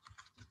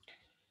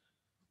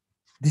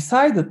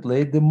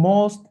 Decidedly, the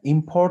most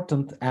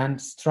important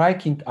and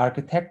striking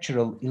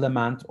architectural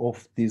element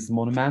of this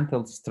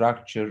monumental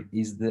structure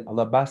is the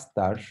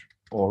alabaster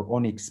or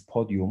onyx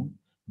podium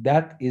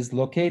that is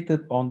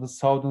located on the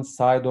southern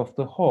side of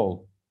the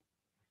hall.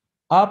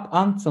 Up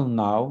until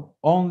now,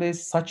 only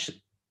such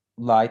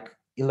like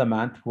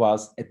element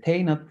was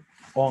attained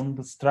on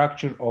the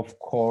structure of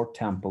core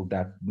temple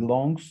that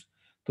belongs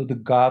to the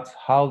god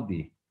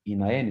Haldi in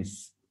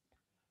Ayanis.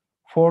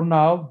 For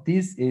now,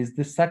 this is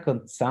the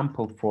second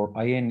sample for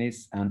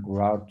Ayanis and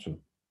Urartu.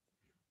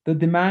 The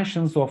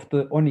dimensions of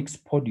the onyx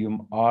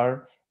podium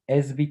are,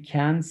 as we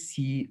can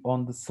see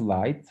on the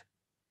slide,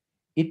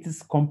 it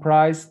is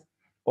comprised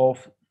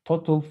of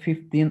total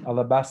 15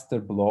 alabaster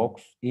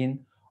blocks in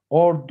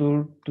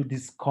order to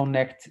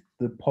disconnect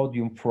the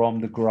podium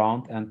from the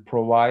ground and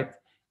provide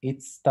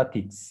its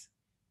statics.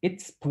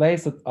 It's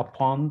placed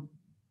upon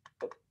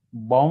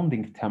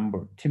bounding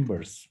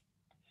timbers.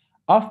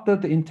 After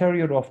the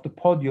interior of the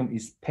podium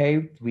is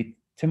paved with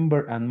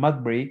timber and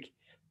mud brick,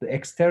 the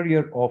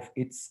exterior of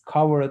it is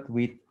covered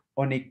with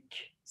onyx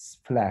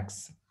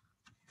flags.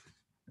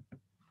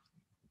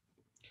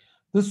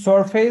 The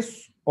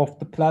surface of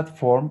the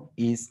platform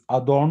is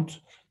adorned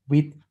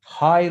with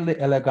highly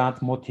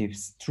elegant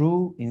motifs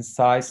through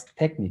incise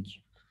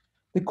technique.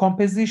 The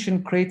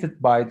composition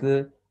created by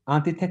the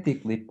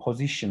antithetically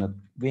positioned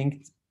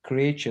winged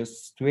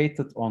creatures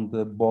situated on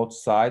the both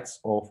sides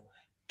of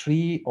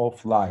Tree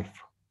of Life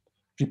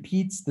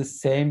repeats the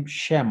same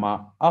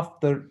schema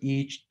after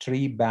each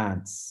three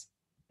bands.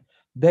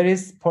 There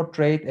is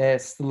portrayed a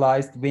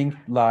stylized winged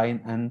lion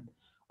and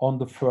on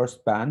the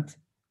first band,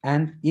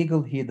 and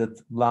eagle-headed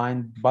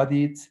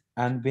lion-bodied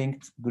and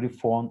winged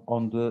griffon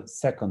on the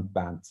second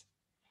band.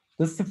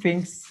 The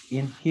Sphinx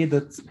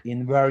headed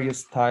in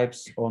various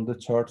types on the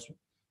third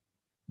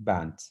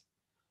band.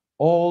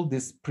 All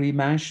these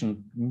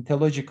pre-mentioned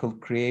mythological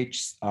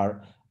creatures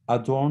are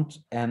adorned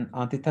and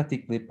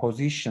antithetically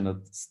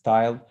positioned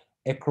style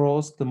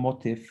across the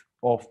motif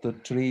of the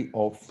Tree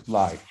of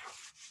Life.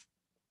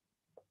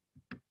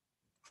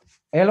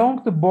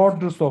 Along the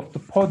borders of the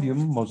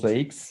podium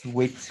mosaics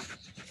with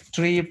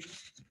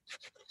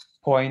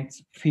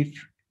 3.5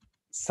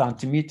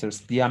 centimeters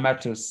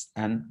diameters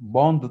and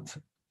bonded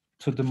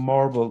to the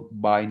marble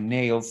by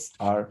nails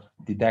are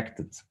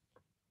detected.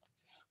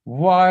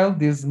 While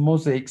these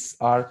mosaics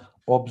are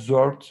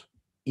observed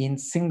in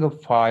single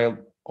file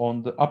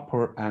on the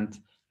upper and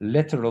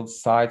lateral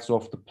sides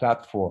of the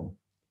platform,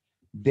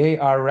 they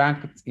are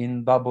ranked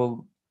in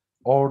double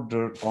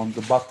order on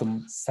the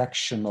bottom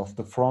section of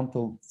the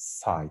frontal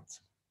side.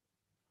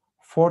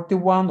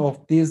 41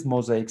 of these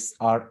mosaics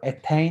are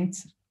attained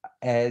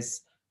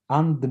as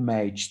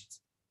undamaged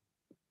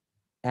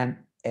and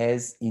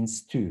as in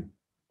situ.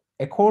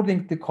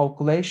 According to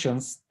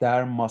calculations,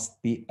 there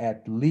must be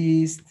at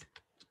least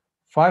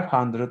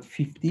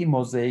 550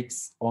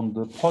 mosaics on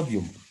the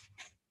podium.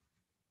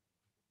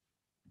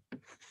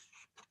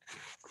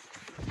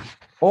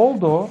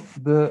 Although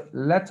the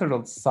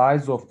lateral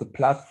sides of the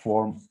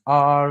platform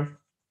are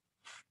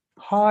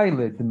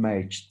highly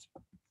damaged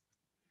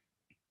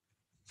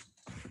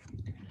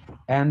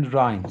and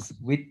rhymes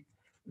with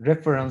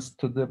reference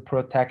to the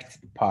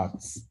protected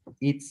parts,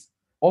 it's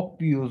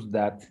obvious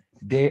that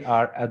they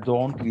are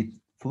adorned with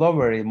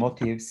flowery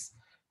motifs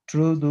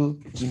through the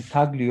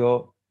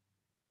intaglio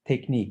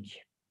technique.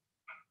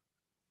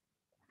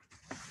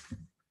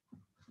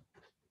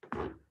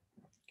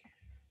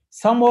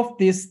 Some of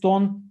these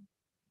stone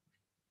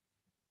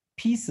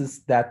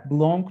pieces that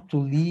belong to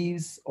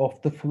leaves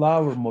of the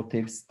flower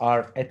motifs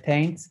are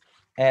attained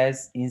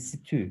as in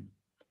situ.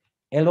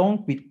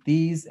 Along with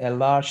these, a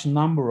large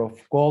number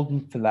of golden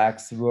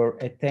flags were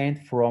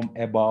attained from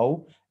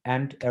above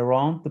and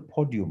around the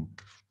podium.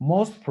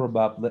 Most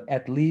probably,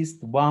 at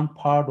least one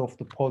part of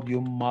the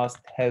podium must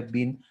have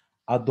been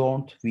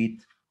adorned with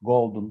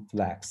golden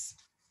flags.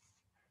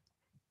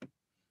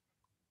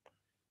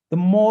 The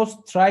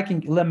most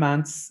striking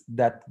elements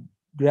that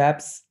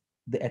grabs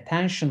the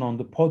attention on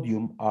the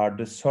podium are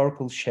the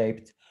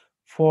circle-shaped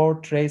four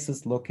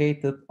traces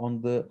located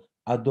on the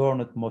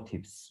adorned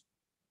motifs.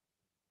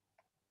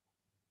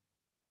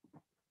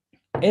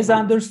 As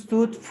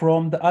understood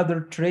from the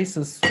other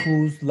traces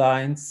whose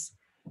lines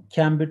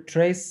can be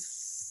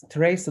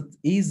traced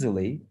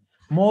easily,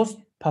 most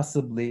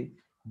possibly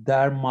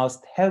there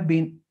must have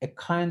been a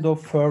kind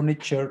of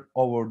furniture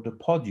over the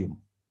podium.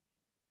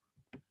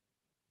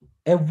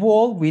 A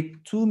wall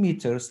with 2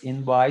 meters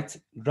in width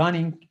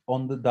running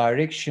on the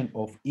direction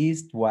of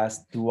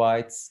east-west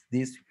divides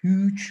this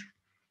huge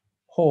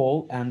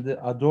hall, and the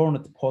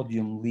adorned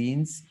podium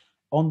leans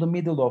on the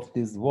middle of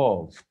this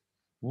wall,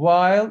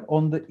 while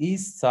on the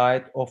east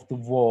side of the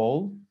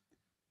wall,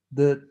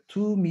 the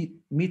 2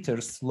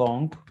 meters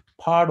long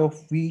part of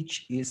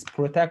which is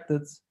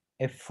protected,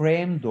 a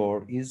frame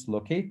door is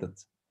located.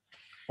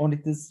 On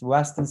its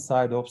western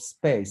side of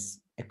space,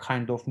 a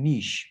kind of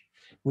niche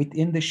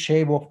within the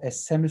shape of a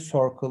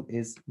semicircle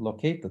is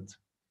located.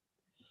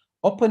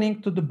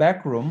 Opening to the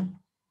back room,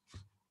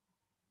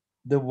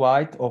 the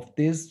width of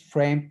this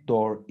framed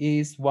door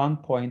is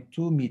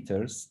 1.2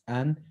 meters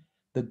and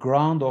the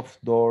ground of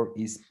door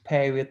is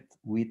paved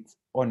with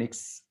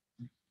onyx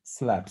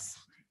slabs.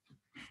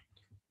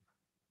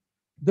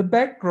 The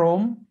back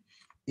room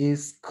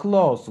is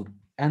closed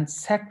and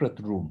sacred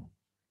room.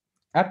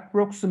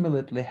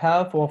 Approximately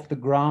half of the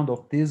ground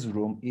of this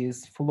room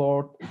is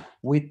floored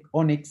with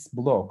onyx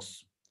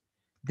blocks.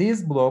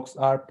 These blocks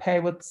are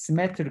paved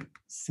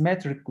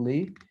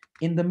symmetrically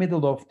in the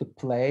middle of the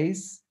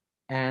place,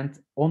 and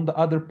on the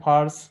other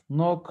parts,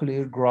 no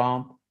clear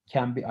ground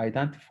can be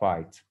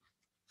identified.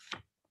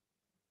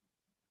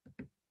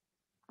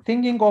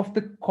 Thinking of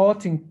the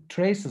coating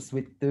traces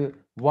with the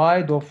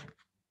width of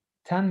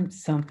 10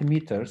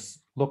 centimeters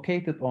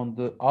located on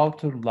the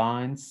outer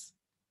lines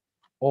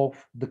of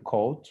the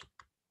coat,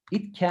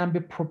 it can be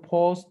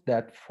proposed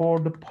that for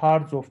the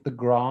parts of the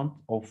ground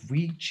of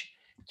which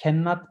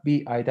cannot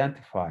be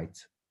identified,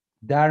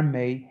 there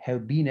may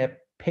have been a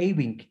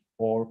paving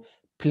or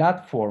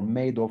platform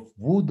made of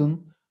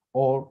wooden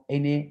or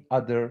any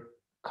other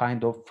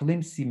kind of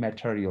flimsy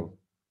material.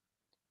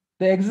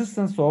 The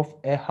existence of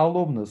a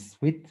hollowness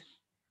with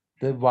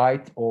the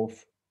width of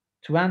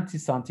 20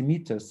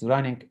 centimeters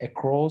running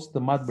across the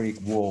mudbrick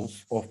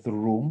walls of the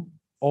room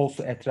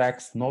also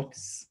attracts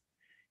notice.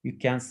 You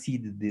can see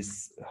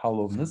this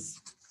hollowness.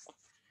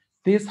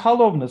 This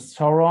hollowness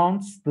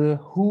surrounds the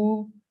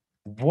whole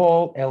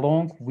wall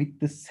along with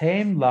the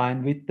same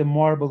line with the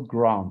marble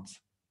ground.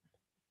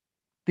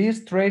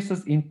 These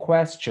traces in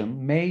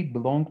question may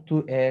belong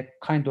to a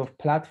kind of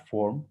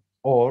platform,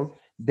 or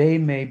they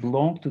may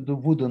belong to the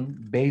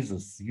wooden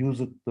bases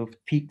used to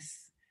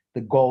fix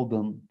the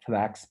golden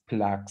flags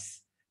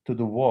to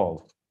the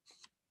wall.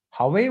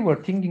 However,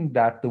 thinking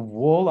that the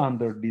wall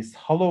under this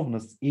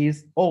hollowness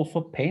is also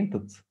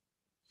painted,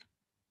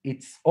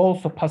 it's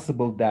also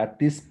possible that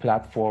this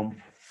platform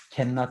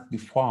cannot be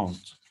found.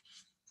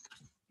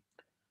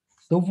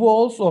 The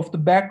walls of the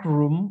back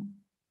room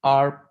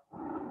are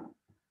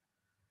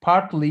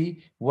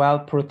partly well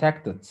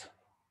protected,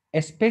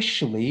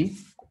 especially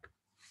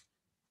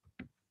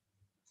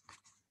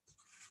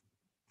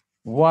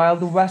while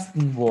the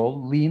western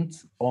wall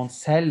leaned on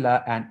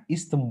cella and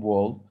eastern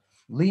wall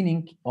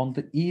leaning on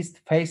the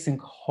east-facing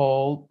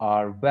hall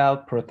are well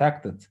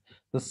protected.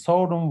 The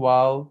southern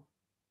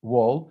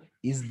wall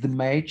is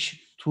damaged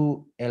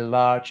to a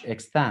large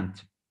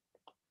extent.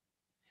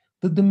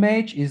 The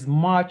damage is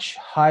much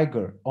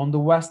higher on the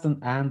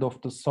western end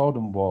of the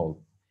southern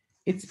wall.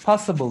 It's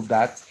possible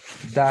that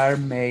there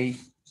may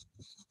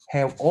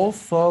have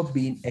also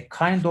been a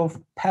kind of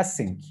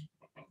passing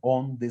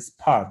on this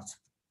part.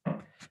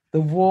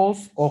 The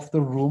walls of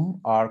the room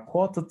are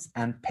coated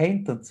and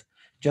painted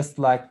just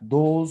like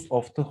those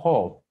of the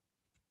hall.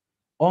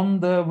 On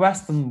the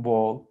western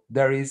wall,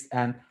 there is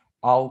an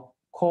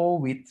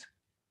alcove with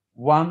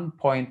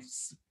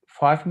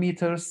 1.5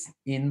 meters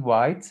in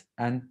width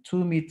and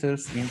 2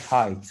 meters in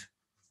height.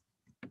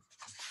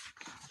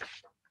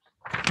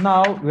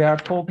 Now we are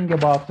talking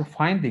about the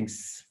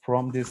findings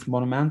from this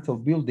monumental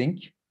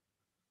building,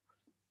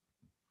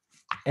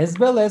 as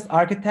well as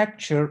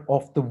architecture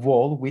of the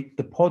wall with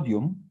the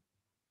podium.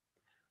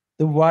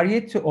 The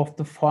variety of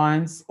the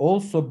finds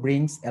also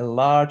brings a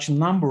large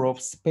number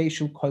of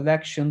spatial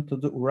collection to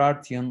the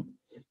Urartian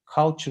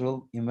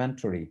cultural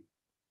inventory.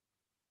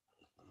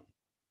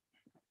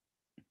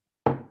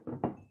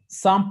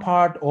 Some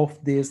part of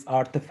these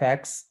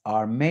artifacts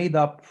are made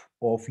up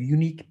of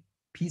unique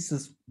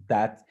pieces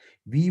that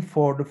we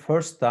for the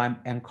first time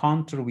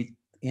encounter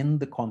within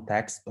the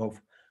context of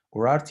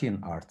Urartian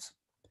art.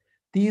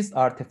 These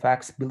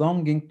artifacts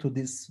belonging to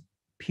this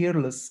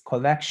peerless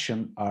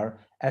collection are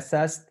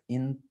assessed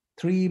in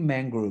three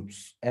main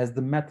groups as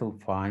the metal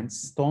finds,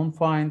 stone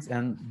finds,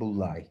 and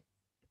bullae.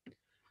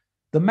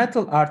 The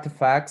metal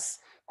artifacts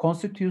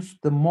constitutes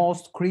the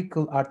most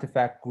critical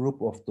artifact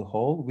group of the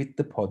whole with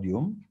the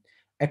podium.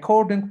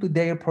 According to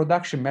their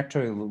production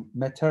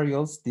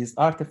materials, these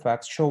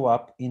artifacts show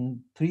up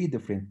in three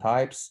different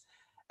types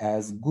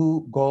as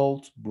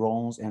gold,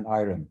 bronze, and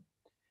iron.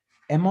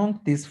 Among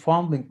these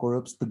foundling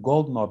groups, the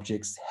golden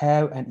objects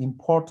have an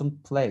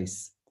important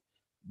place.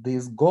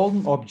 These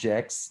golden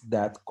objects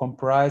that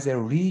comprise a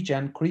rich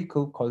and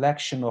critical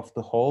collection of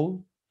the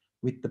whole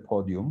with the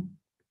podium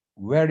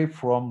vary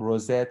from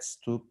rosettes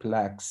to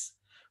plaques,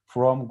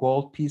 from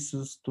gold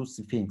pieces to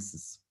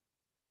sphinxes.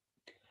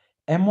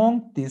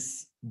 Among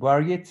this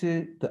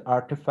variety, the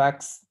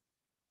artifacts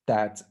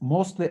that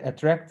mostly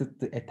attracted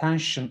the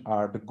attention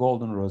are the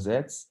golden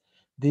rosettes.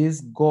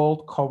 These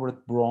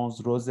gold-covered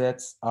bronze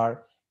rosettes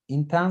are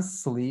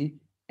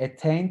intensely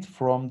attained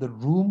from the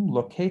room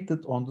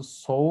located on the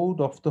south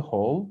of the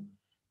hall.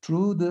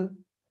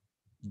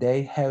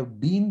 They have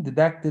been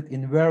detected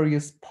in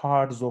various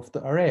parts of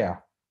the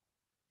area.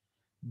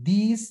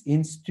 These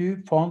in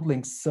situ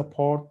foundlings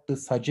support the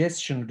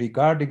suggestion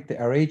regarding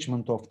the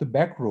arrangement of the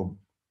back room.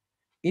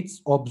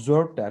 It's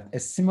observed that a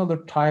similar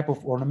type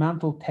of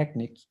ornamental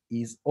technique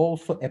is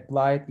also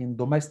applied in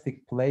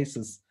domestic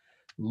places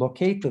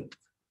located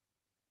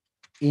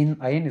in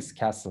Ayanis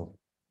Castle.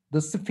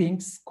 The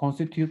Sphinx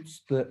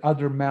constitutes the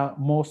other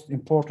most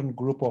important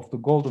group of the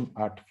golden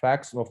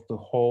artifacts of the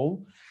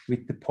hall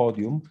with the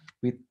podium,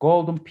 with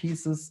golden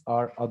pieces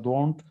are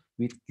adorned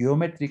with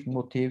geometric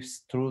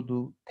motifs through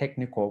the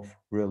technique of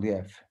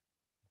relief.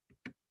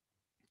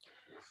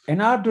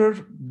 Another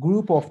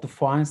group of the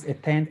finds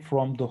attained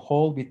from the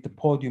hall with the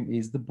podium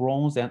is the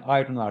bronze and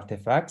iron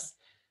artifacts,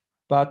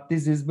 but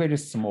this is a very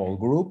small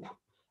group.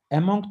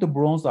 Among the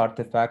bronze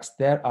artifacts,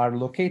 there are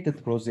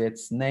located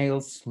rosettes,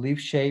 nails,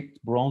 leaf-shaped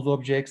bronze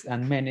objects,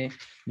 and many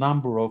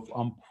number of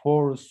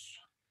amorphous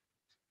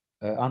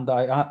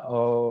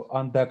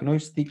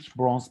undiagnostic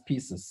bronze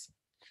pieces.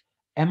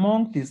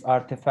 Among these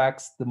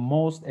artifacts, the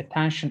most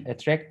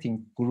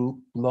attention-attracting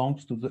group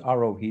belongs to the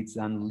arrowheads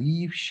and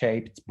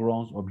leaf-shaped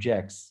bronze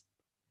objects.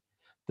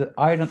 The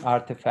iron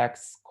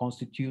artifacts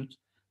constitute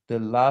the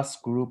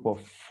last group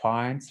of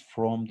finds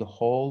from the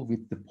hall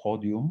with the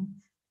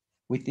podium.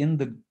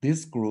 Within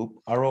this group,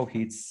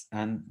 arrowheads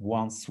and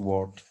one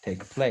sword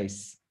take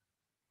place.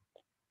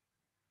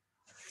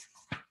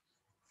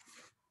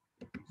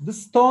 The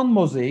stone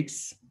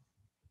mosaics,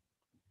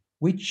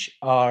 which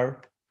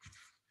are,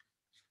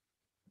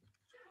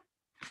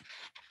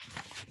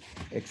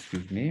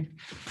 excuse me,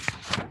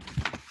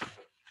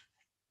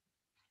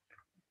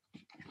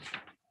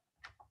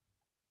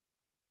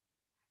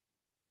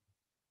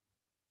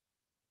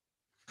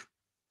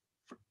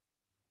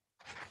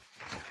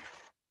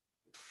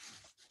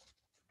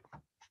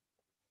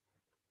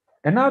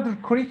 another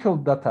critical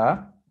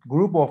data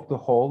group of the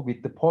whole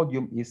with the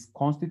podium is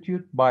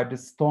constituted by the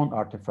stone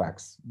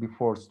artifacts.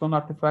 Before stone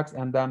artifacts,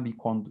 and then we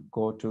can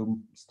go to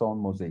stone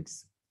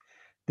mosaics.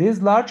 This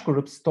large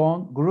group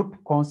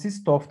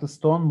consists of the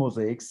stone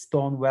mosaics,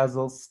 stone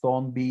vessels,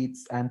 stone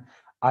beads, and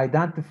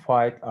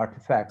identified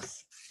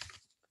artifacts.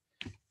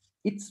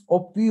 It's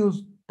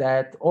obvious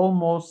that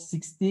almost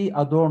 60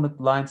 adorned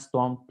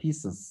limestone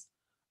pieces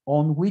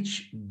on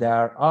which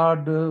there are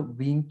the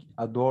wing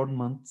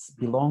adornments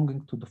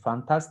belonging to the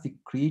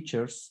fantastic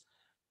creatures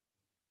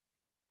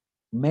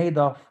made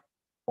of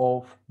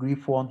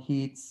griffon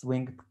heads,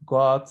 winged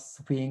gods,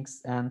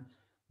 sphinx, and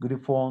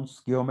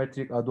griffons,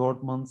 geometric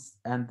adornments,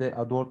 and the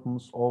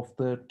adornments of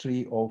the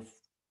tree of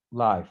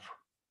life.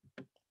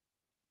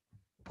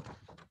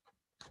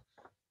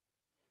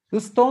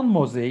 The stone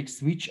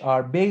mosaics, which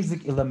are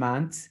basic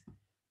elements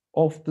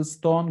of the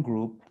stone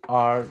group,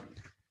 are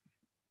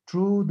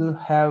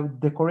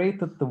have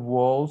decorated the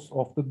walls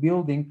of the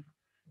building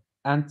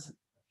and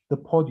the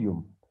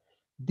podium.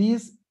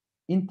 These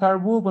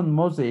interwoven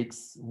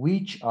mosaics,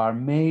 which are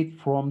made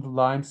from the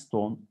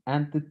limestone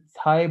and the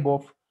type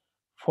of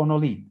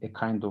phonolite, a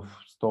kind of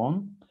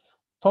stone,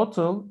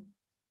 total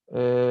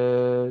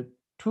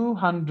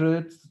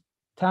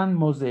 210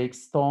 mosaic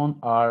stone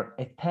are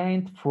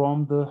attained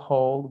from the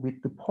hall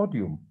with the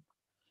podium.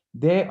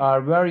 They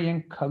are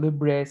varying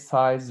calibre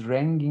size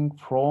ranging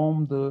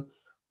from the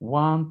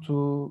 1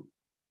 to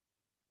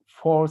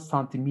 4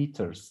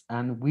 centimeters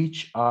and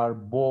which are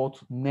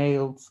both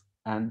nailed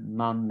and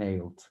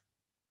non-nailed.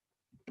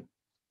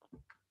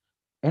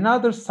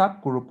 Another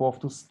subgroup of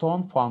the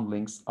stone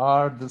foundlings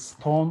are the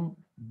stone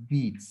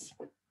beads.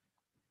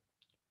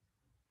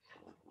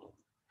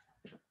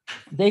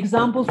 The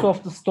examples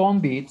of the stone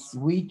beads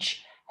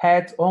which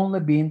had only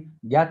been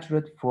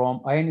gathered from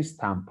Ayanis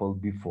temple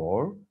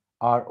before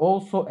are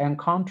also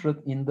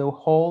encountered in the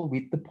hall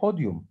with the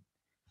podium.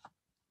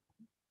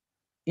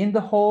 In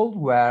the hall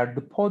where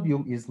the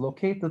podium is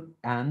located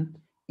and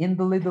in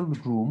the little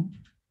room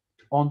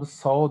on the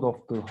south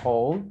of the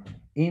hall,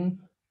 in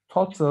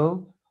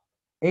total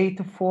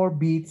 84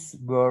 beads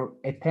were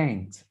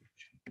attained.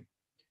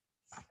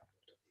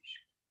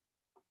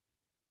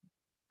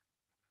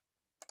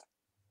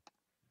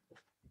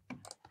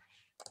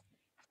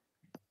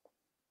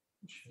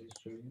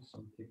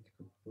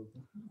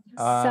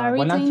 Sorry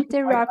to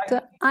interrupt.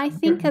 I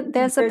think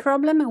there's a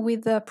problem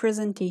with the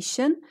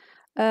presentation.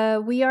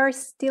 We are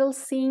still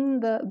seeing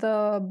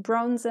the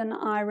bronze and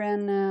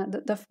iron,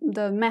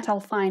 the metal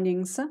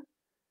findings.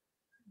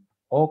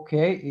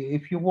 Okay,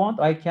 if you want,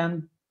 I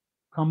can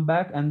come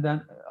back and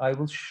then I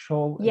will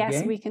show yes, again.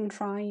 Yes, we can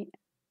try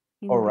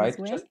in All right, this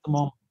way. just a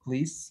moment,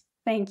 please.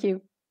 Thank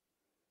you.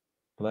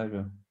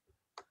 Pleasure.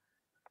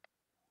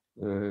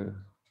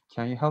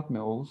 Can you help me,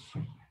 Oğuz?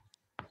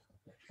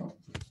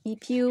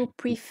 If you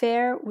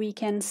prefer, we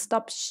can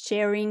stop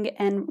sharing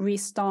and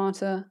restart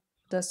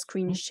the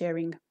screen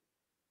sharing.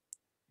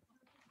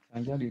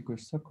 Sen gel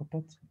yukarısa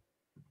kapat.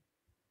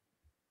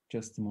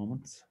 Just a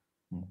moment.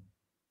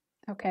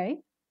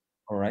 Okay.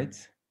 All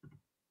right.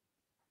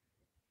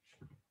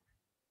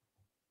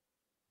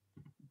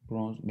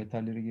 Bronz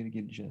metallere geri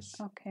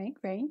geleceğiz. Okay,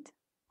 great.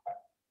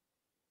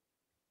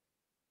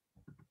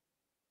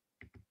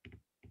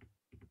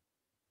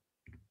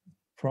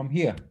 From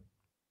here.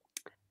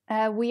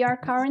 We are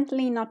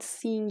currently not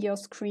seeing your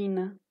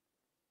screen.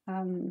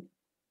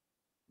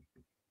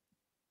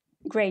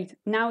 Great.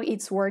 Now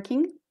it's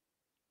working.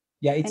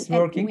 Yeah, it's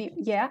working.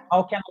 Yeah.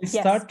 How can we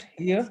start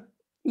here?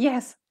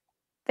 Yes.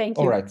 Thank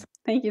you. All right.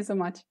 Thank you so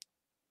much.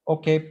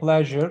 Okay,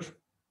 pleasure.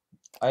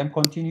 I am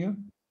continue.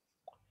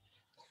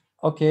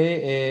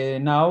 Okay,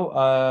 now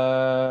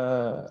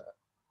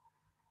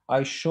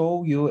I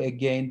show you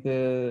again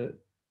the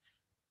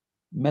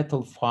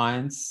metal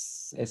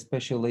finds,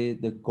 especially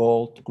the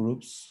gold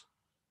groups,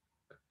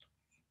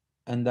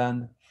 and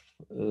then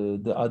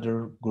the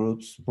other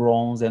groups,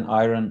 bronze and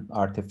iron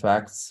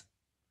artifacts,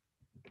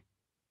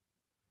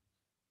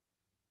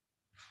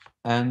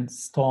 and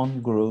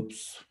stone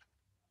groups.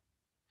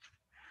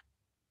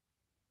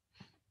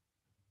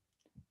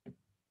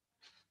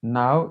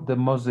 Now the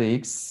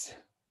mosaics,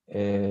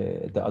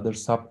 the other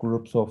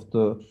subgroups of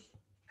the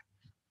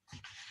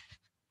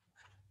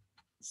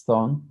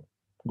stone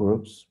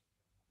groups.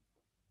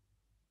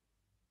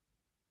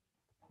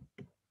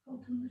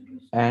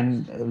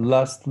 And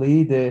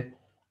lastly,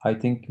 I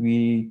think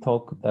we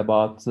talked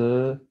about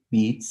the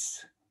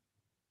beads.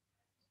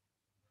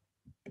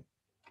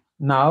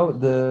 Now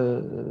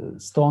the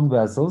stone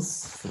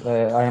vessels,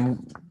 I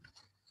am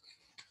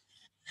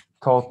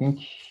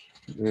talking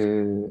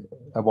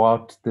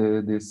about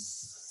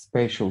this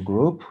spatial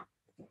group.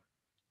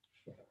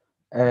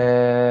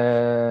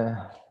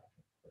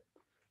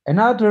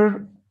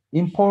 Another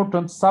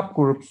important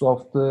subgroups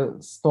of the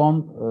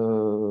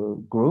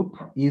stone group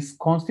is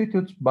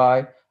constituted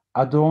by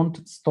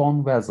adorned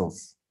stone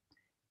vessels.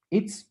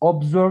 It's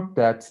observed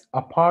that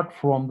apart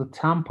from the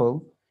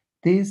temple,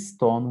 these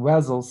stone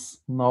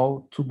vessels,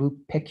 known to be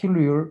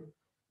peculiar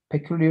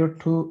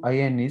to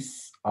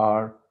Ayanis,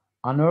 are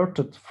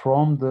unearthed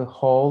from the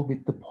hall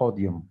with the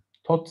podium.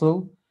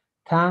 Total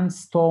 10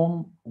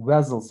 stone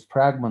vessels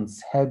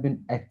fragments have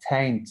been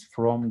attained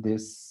from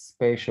this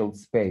spatial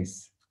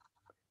space.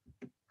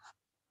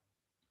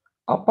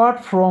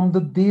 Apart from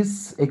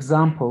these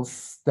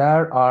examples,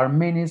 there are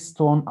many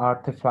stone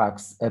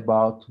artifacts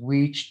about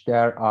which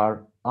there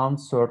are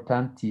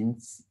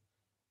uncertainties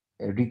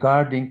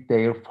regarding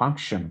their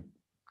function.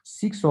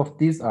 6 of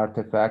these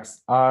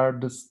artifacts are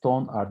the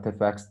stone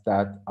artifacts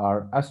that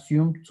are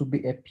assumed to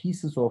be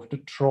pieces of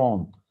the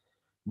throne,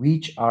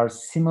 which are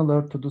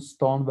similar to the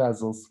stone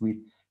vessels with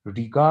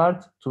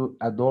regard to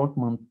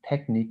adornment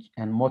technique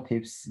and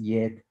motifs,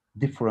 yet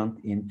different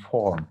in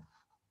form.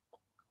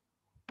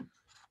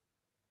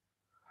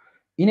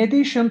 In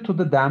addition to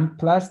the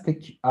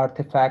plastic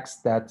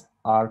artifacts that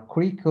are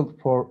critical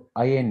for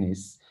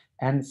Ayanis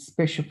and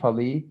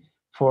especially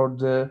for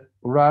the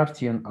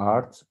Urartian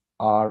art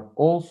are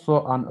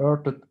also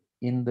unearthed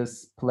in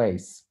this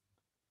place.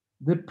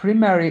 The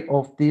primary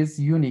of these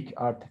unique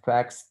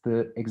artifacts,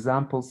 the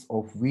examples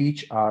of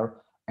which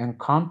are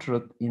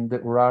encountered in the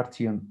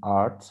Urartian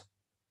art,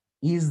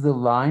 is the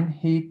line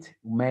heat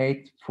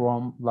made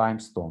from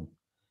limestone.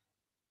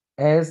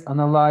 As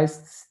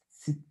analyzed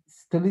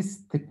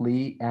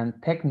stylistically and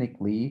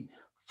technically,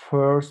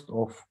 first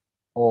of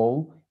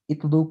all,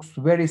 it looks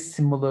very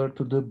similar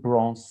to the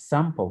bronze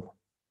sample.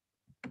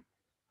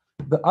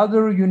 The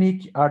other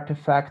unique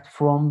artifact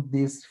from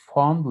this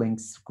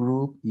foundlings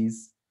group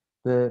is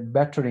the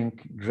battering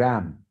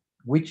ram,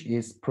 which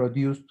is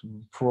produced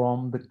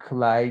from the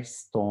clay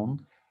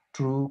stone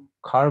through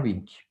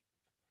carving.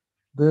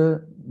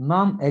 The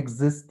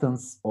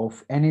non-existence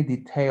of any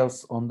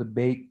details on the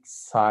back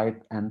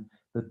side and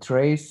the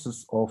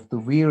traces of the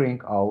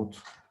wearing out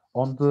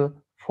on the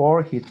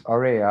forehead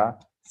area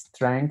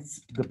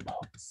strengthens the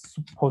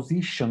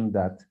supposition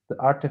that the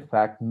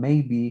artifact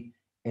may be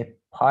a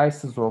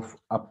piece of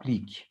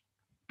applique.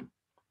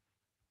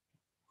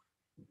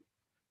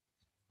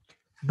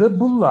 The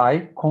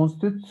bullae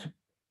constitute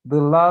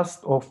the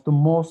last of the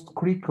most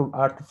critical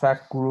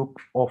artifact group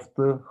of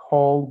the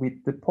hall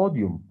with the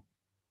podium.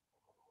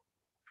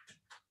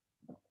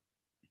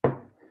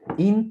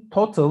 in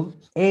total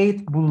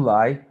 8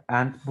 bullae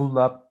and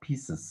bulla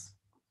pieces,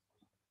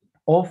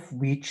 of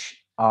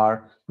which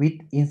are with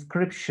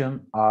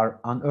inscription are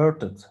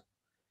unearthed.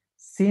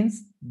 Since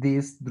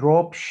these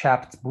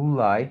drop-shaft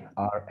bullae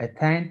are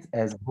attained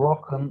as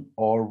broken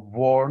or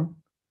worn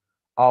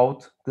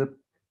out, the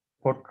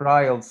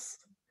portrayals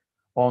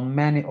on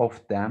many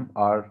of them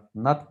are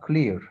not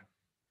clear.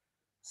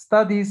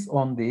 Studies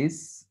on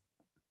this,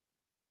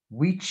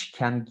 which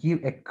can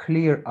give a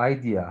clear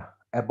idea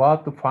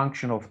about the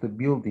function of the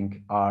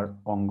building, are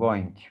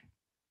ongoing.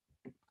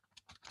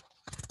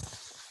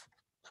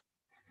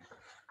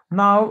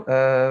 Now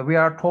we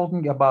are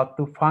talking about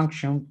the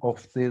function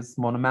of this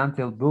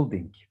monumental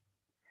building.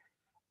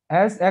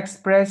 As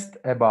expressed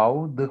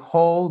above, the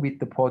hall with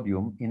the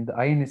podium in the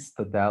Ayanis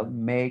Citadel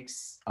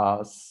makes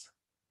us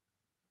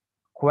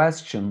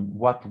question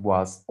what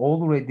was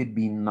already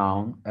been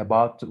known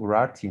about the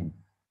Urartian.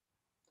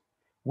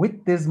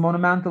 With this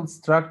monumental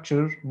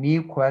structure,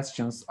 new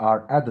questions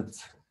are added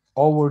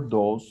over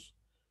those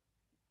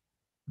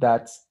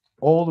that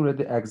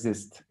already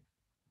exist.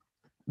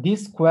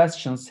 These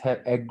questions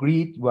have a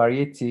great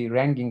variety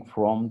ranging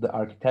from the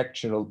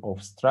architectural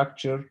of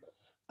structure,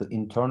 the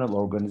internal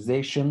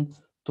organization,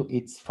 to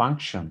its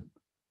function.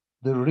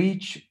 The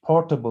rich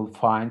portable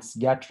finds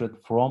gathered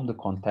from the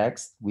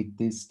context with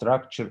this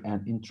structure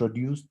and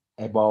introduced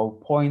above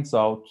points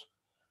out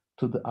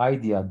to the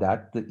idea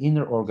that the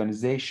inner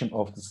organization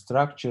of the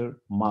structure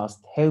must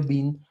have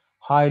been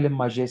highly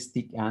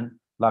majestic and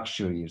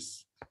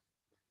luxurious.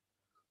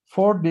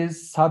 For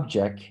this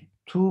subject,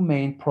 two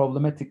main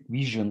problematic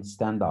visions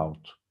stand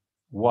out.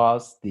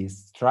 Was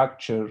this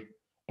structure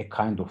a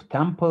kind of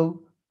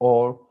temple,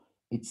 or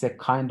it's a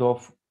kind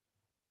of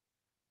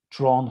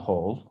throne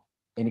hall,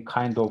 any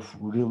kind of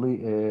really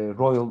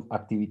royal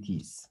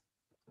activities?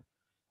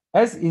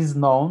 As is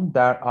known,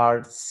 there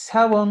are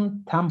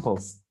 7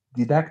 temples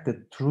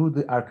detected through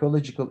the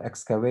archaeological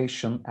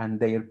excavation, and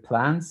their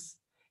plans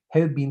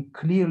have been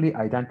clearly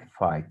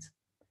identified.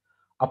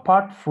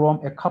 Apart from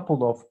a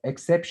couple of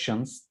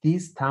exceptions,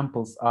 these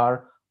temples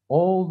are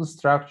all the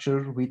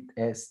structure with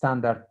a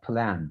standard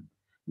plan,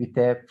 with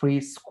a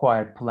free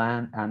square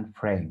plan and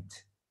framed.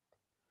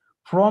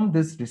 From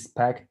this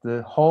respect,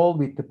 the hall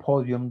with the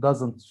podium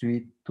doesn't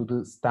suit to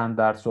the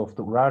standards of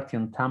the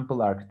Urartian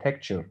temple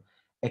architecture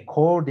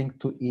according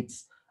to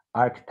its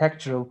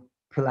architectural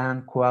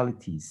plan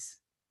qualities.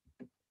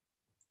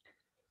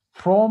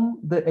 From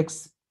the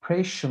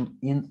expression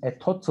in a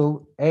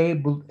total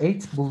 8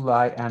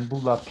 bullae and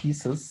bulla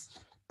pieces,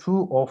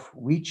 2 of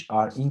which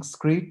are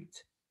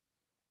inscribed,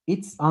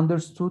 it's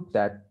understood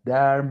that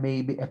there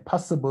may be a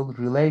possible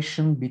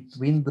relation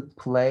between the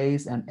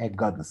place and a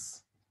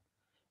goddess.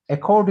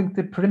 According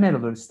to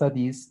preliminary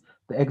studies,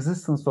 the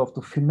existence of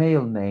the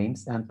female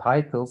names and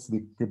titles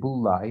with the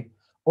bullae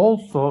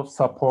also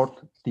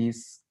support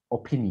this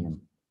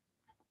opinion.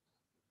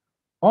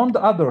 On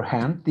the other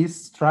hand,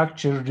 this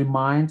structure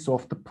reminds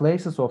of the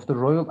places of the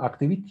royal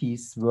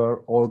activities were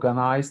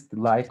organized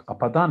like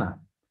Apadana.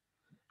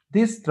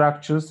 These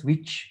structures,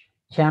 which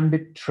can be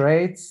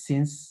traced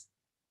since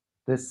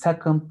the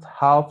second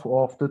half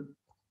of the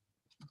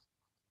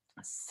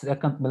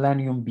second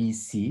millennium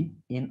BC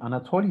in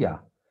Anatolia,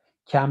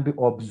 can be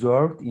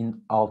observed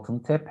in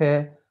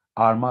Altıntepe,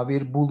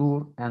 Armavir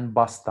Bulur, and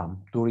Bastam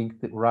during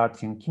the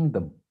Urartian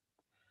kingdom.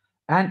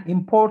 An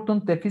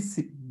important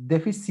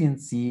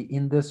deficiency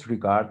in this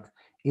regard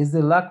is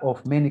the lack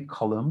of many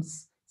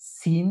columns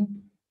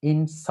seen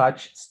in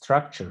such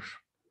structure.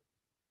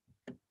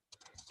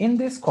 In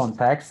this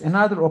context,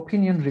 another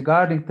opinion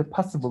regarding the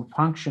possible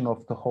function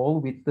of the hall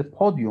with the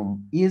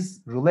podium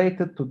is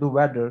related to the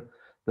whether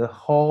the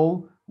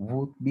hall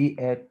would be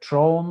a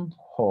throne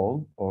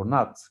hall or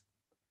not.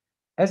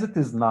 As it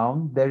is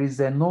known, there is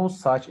no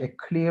such a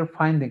clear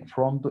finding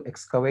from the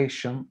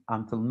excavation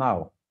until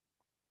now.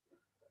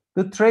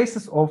 The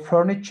traces of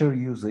furniture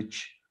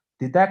usage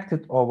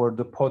detected over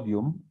the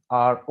podium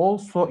are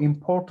also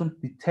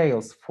important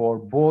details for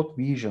both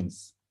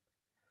visions.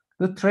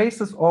 The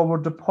traces over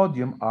the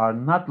podium are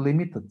not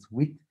limited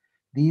with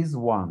these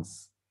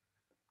ones.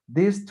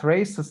 These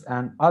traces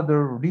and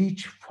other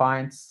rich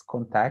finds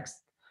context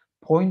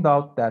point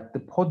out that the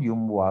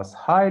podium was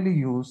highly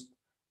used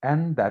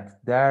and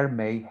that there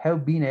may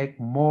have been a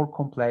more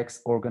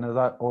complex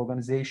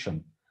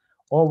organization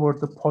over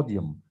the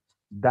podium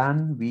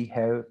than we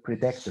have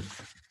predicted.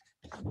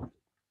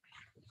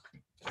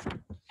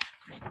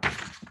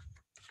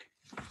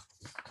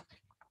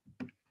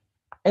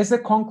 As a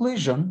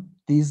conclusion,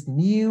 this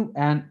new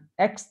and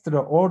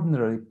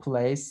extraordinary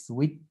place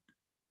with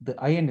the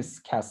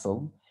Ayanis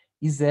Castle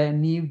is a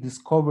new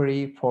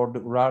discovery for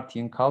the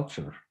Urartian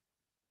culture.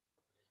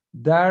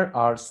 There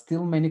are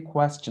still many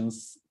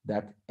questions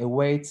that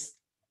awaits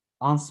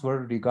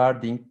answer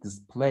regarding this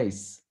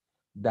place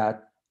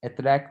that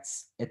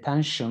attracts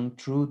attention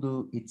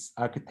through its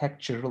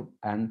architectural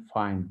and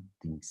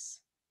findings.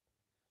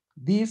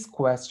 These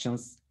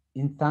questions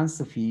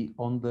intensify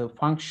on the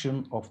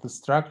function of the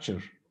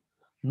structure,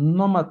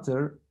 no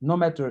matter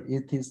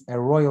it is a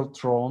royal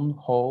throne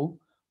hall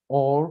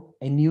or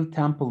a new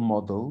temple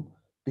model,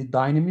 the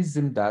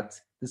dynamism that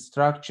the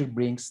structure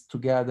brings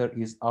together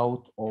is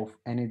out of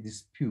any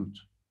dispute.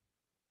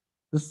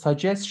 The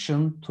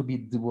suggestion to be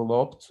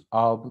developed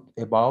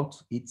about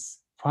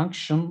its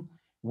function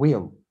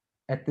will,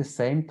 at the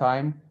same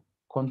time,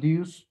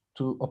 conduce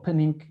to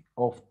opening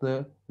of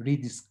the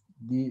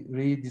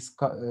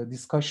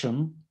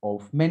discussion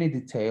of many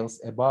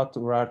details about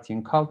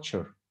Urartian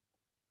culture.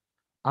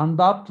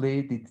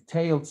 Undoubtedly, the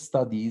detailed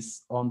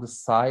studies on the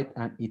site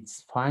and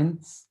its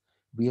finds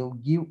will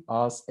give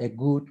us a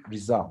good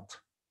result.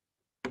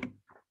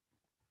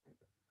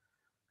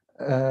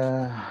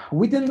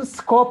 Within the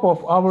scope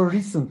of our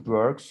recent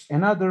works,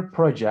 another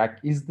project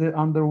is the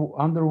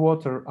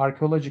underwater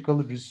archaeological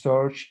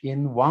research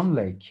in one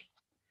lake.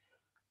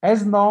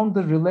 As known,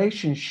 the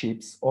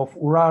relationships of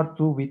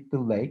Urartu with the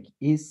lake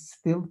is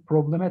still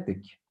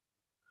problematic.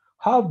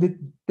 How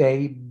did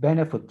they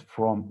benefit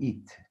from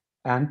it?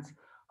 And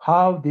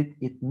how did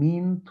it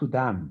mean to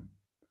them?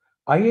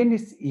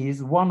 Ayanis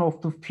is one of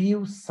the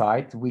few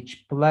sites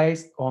which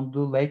placed on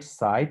the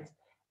lakeside,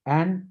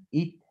 and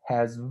it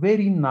has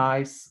very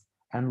nice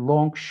and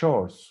long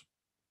shores.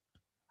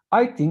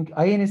 I think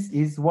Ayanis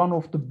is one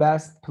of the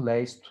best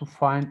places to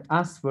find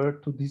answer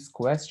to these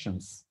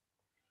questions.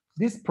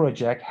 This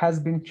project has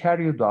been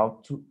carried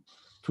out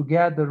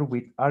together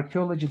with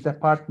archaeology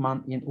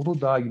department in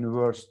Uludağ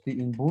University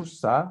in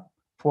Bursa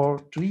for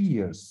 3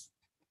 years.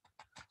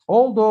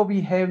 Although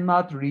we have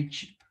not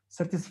reached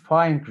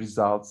satisfying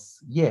results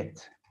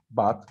yet,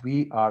 but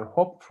we are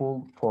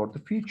hopeful for the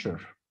future.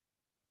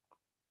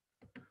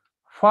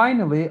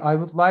 Finally, I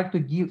would like to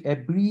give a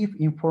brief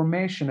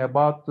information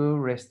about the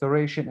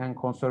restoration and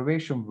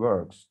conservation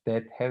works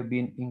that have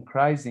been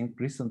increasing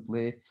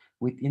recently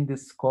within the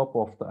scope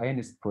of the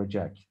Ayanis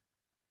project.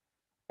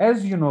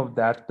 As you know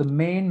that the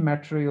main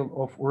material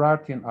of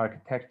Urartian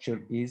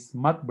architecture is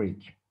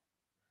mudbrick.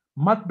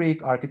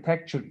 Mudbrick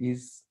architecture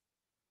is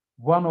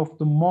one of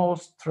the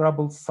most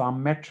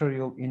troublesome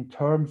material in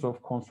terms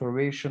of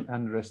conservation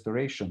and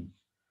restoration.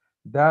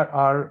 There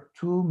are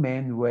two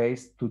main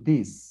ways to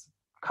this: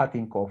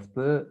 cutting off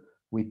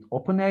with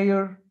open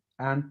air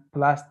and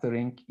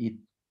plastering it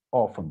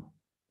often.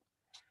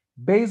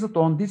 Based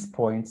on these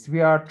points,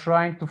 we are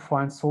trying to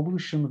find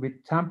solution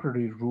with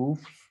temporary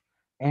roofs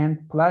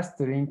and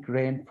plastering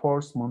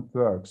reinforcement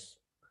works.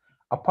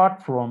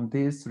 Apart from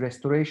this,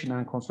 restoration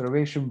and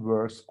conservation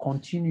works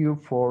continue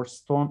for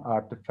stone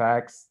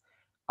artifacts,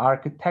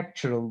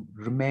 architectural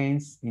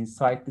remains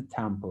inside the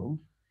temple.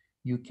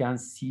 You can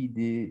see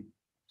the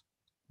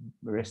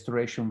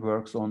restoration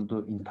works on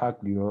the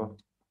intaglio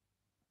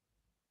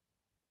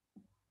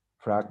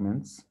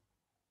fragments.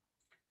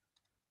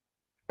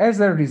 As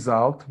a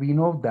result, we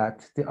know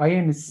that the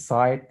Ayanis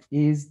site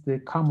is the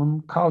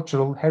common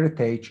cultural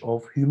heritage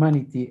of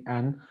humanity,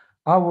 and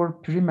our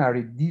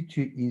primary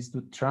duty is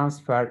to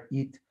transfer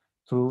it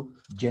to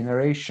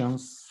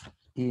generations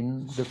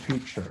in the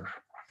future.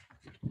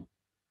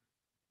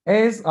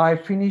 As I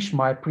finish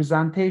my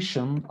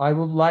presentation, I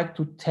would like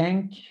to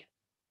thank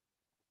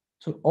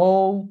to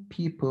all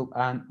people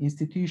and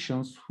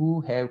institutions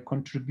who have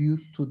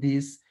contributed to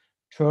this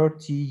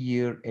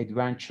 30-year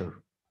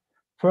adventure.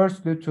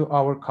 Firstly, to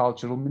our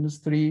cultural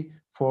ministry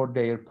for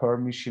their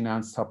permission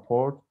and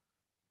support,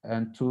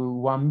 and to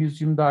one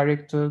museum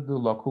director, the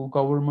local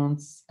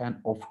governments, and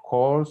of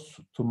course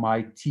to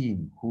my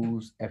team,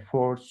 whose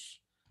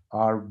efforts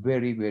are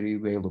very, very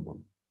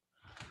valuable.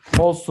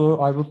 Also,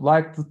 I would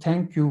like to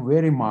thank you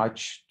very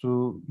much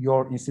to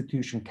your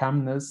institution,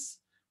 CAMNES,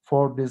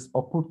 for this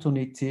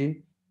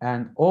opportunity,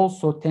 and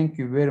also thank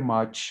you very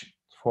much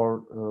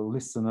for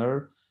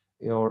listener,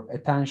 your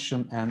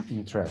attention and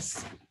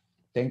interest.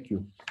 Thank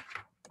you.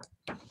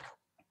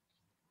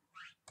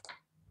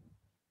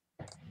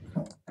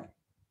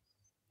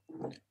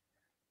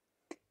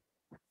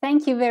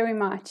 Thank you very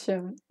much.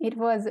 It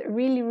was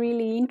really,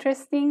 really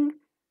interesting,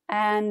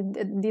 and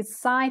this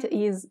site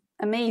is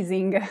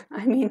amazing.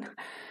 I mean,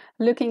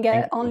 looking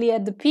at only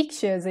at the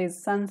pictures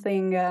is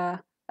something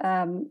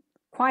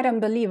quite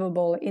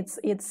unbelievable.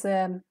 It's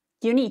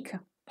unique,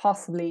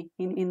 possibly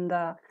in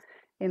the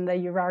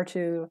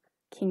Urartu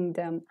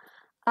kingdom.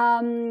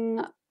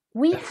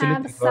 We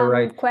have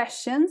some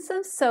questions.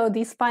 So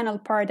this final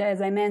part,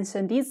 as I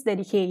mentioned, is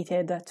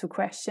dedicated to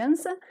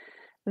questions.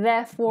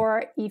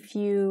 Therefore, if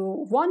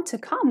you want to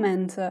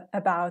comment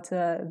about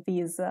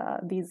this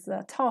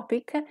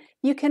topic,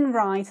 you can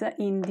write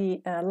in the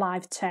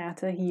live chat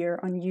here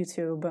on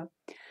YouTube.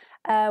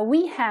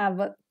 We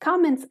have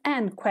comments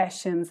and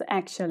questions,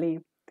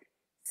 actually.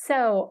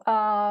 So,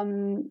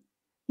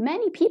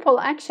 many people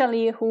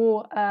actually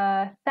who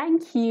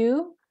thank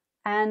you,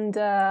 and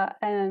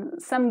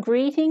some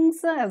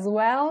greetings as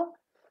well.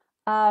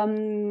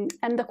 And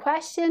the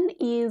question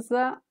is,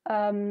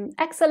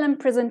 excellent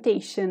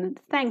presentation,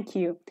 thank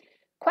you.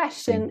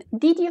 Question,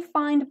 did you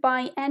find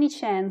by any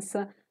chance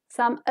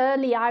some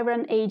early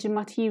Iron Age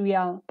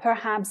material,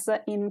 perhaps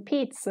in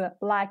pits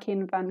like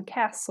in Van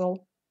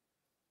Castle?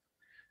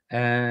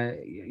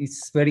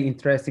 It's very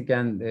interesting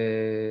and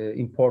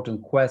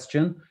important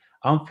question.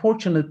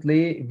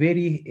 Unfortunately,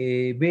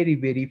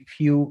 very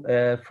few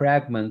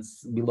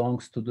fragments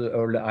belongs to the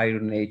early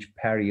Iron Age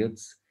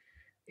periods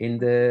in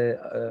the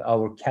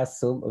our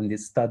castle in the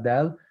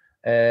Stadel.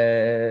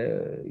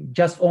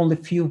 Just only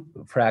few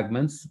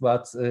fragments,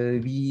 but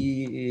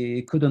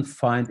we couldn't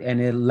find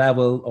any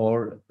level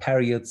or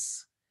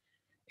periods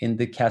in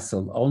the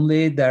castle.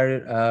 Only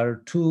there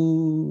are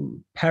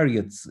two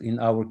periods in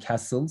our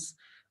castles,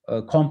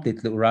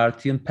 completely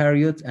Urartian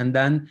period, and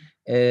then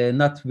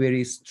not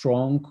very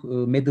strong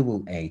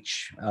medieval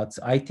age.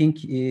 I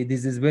think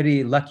this is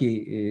very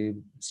lucky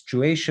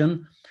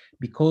situation.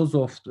 Because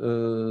of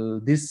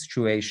this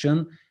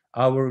situation,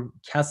 our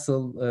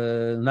castle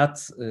not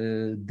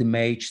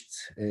damaged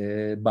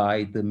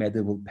by the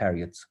medieval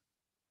period.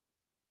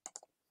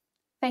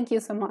 Thank you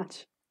so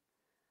much.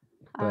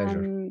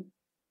 Pleasure.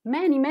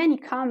 Many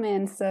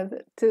comments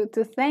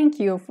to thank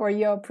you for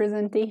your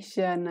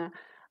presentation.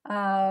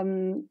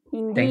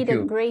 Indeed,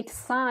 a great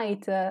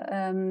site,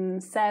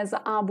 says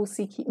Abu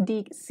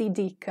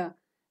Siddiq.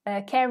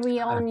 Carry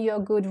on your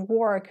good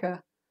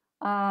work.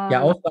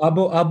 Yeah,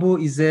 also Abu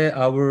is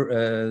our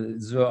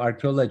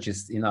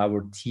zooarchaeologist in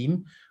our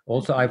team.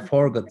 Also, I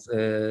forgot,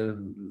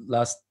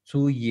 last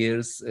 2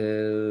 years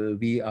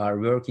we are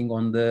working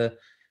on the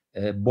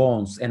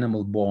bones,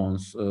 animal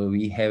bones.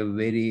 We have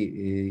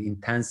very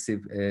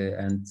intensive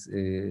and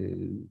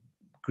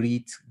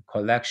great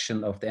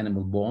collection of the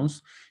animal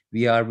bones.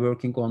 We are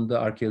working on the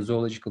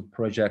archaeological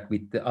project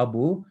with the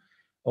Abu.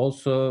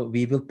 Also,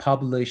 we will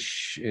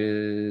publish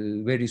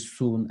very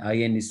soon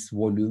Ayanis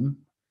volume.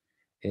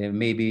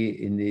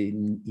 Maybe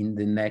in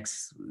the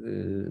next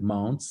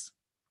months.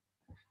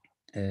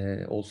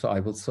 Also, I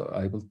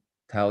will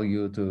tell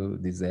you to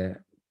this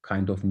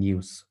kind of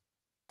news.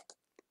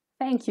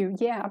 Thank you.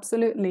 Yeah,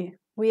 absolutely.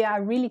 We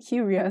are really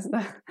curious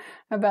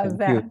about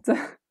that.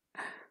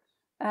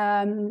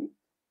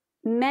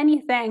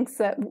 Many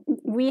thanks.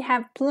 We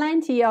have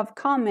plenty of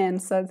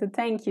comments to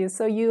thank you,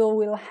 so you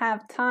will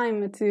have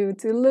time to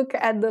look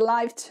at the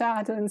live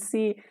chat and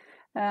see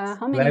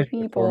how many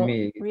people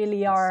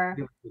really are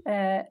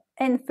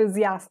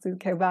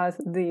enthusiastic about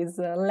this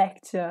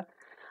lecture.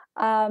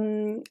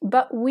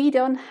 But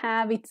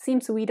it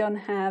seems we don't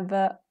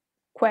have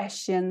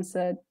questions,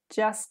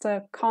 just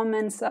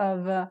comments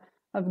of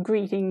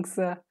greetings.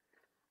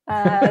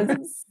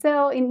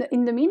 So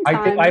in the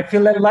meantime, I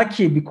feel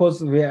lucky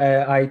because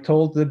I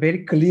told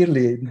very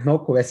clearly no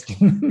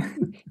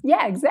question.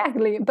 Yeah,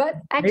 exactly.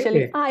 But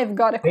actually, I've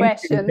got a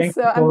question. Thank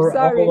so you I'm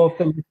sorry. All of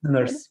the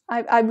listeners.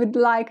 I would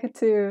like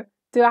to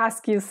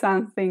ask you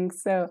something.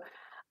 So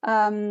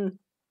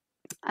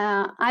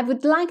I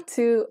would like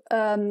to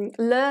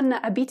learn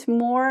a bit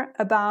more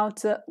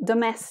about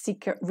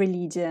domestic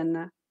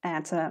religion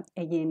at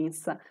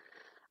Ayanis.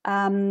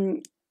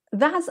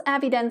 Does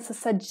evidence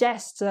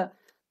suggest,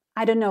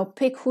 I don't know,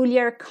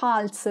 peculiar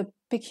cults,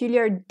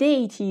 peculiar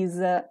deities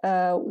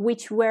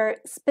which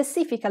were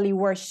specifically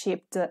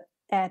worshipped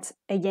at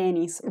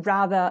Ayanis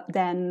rather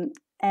than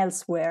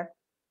elsewhere?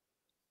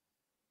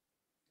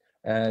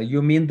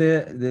 You mean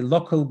the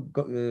local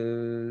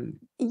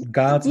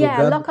gods?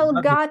 Yeah, local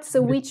gods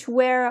which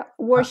were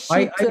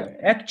worshipped.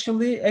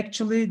 Actually,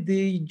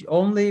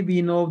 only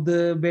we know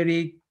the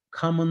very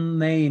common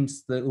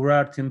names, the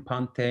Urartian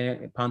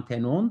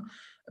Pantheon,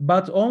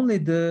 but only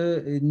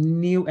the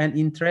new and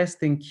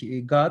interesting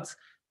gods,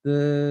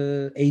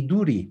 the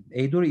Eiduri.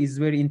 Eiduri is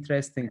very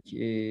interesting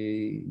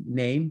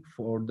name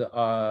for the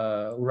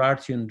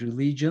Urartian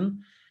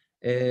religion.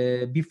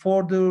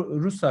 Before the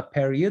Rusa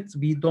period,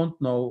 we don't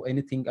know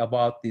anything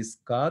about these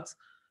gods.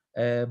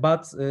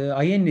 But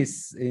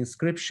Ayanis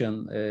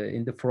inscription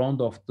in the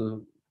front of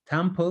the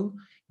temple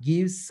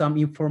gives some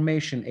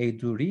information,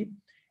 Eiduri.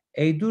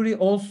 Eiduri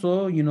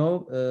also,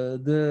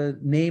 the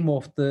name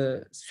of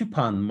the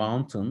Süphan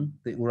mountain,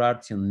 the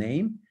Urartian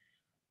name,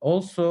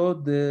 also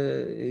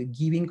the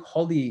giving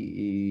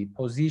holy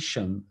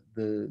position,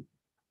 the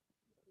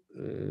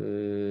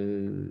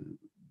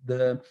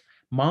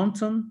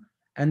mountain,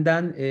 and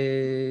then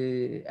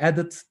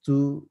added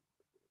to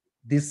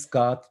this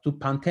god to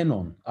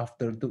Pantheon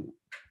after the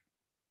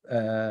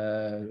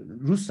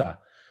Rusa.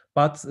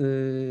 But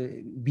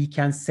we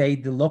can say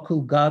the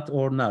local god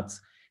or not,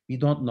 we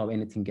don't know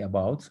anything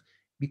about,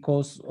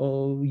 because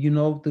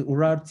the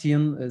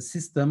Urartian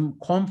system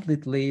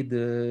completely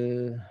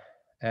the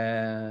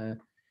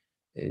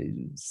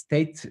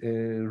state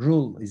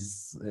rule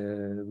is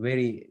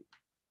very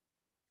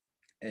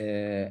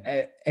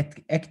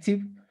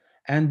active,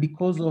 and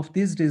because of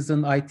this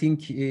reason, I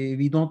think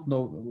we don't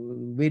know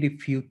very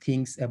few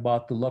things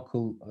about the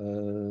local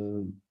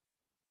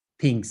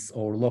things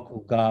or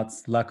local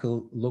gods,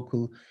 local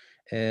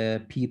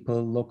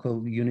people,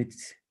 local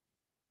units.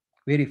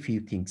 Very few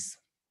things.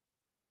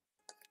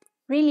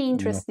 Really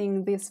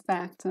interesting, this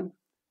fact.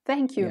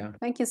 Thank you. Yeah.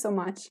 Thank you so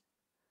much.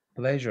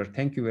 Pleasure.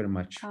 Thank you very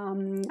much.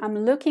 I'm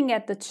looking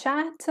at the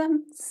chat.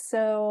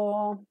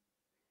 So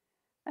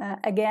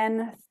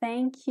again,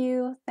 thank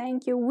you.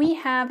 We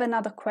have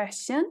another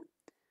question.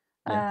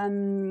 Yeah.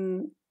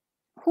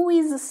 Who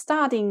is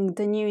studying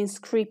the new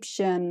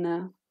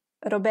inscription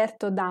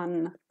Roberto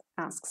Dan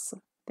asks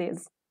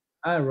this.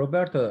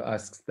 Roberto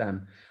asks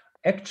them.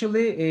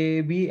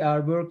 Actually, we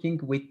are working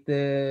with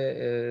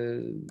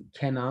the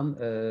Kenan,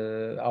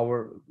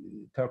 our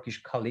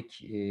Turkish colleague.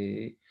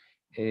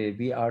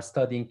 We are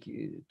studying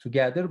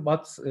together,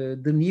 but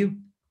the new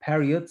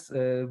periods,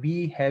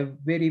 we have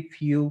very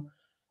few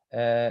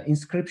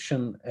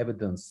inscription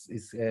evidence,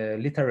 is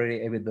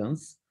literary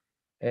evidence.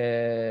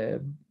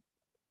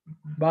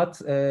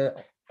 But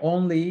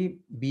only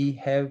we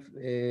have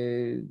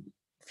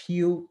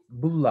few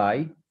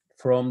bullae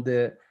from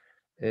the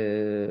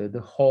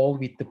hall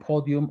with the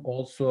podium.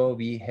 Also,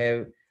 we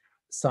have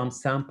some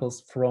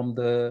samples from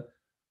the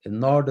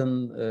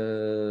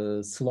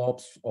northern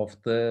slopes of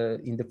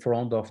in the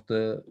front of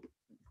the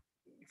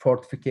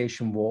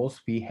fortification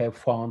walls. We have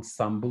found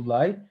some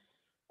bullae.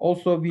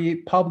 Also,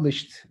 we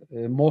published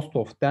most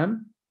of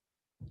them.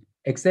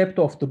 Except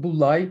of the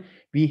bullae,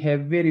 we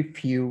have very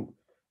few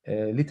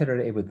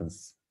literary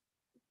evidence.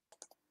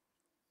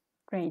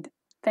 Great,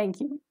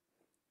 thank you.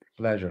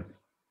 Pleasure.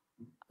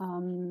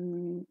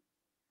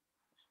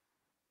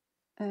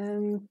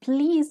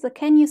 Please,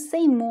 can you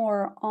say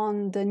more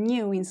on the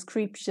new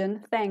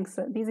inscription? Thanks.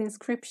 These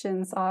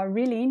inscriptions are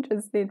really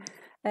interesting.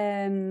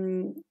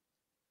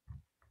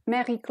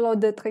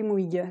 Marie-Claude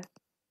Tremouille.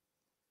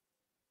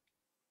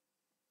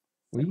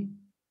 Oui?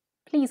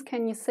 Please,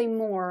 can you say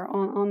more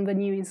on the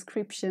new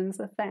inscriptions?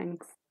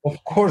 Thanks.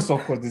 Of course,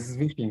 this is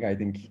wishing, I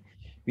think.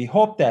 We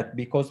hope that,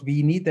 because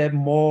we need a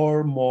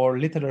more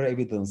literary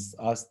evidence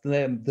as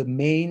the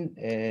main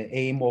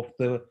aim of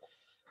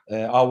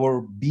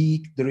our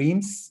big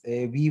dreams.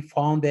 We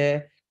found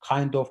a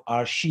kind of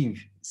archive,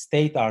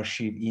 state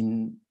archive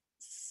in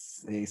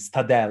the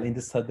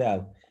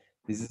Stadel.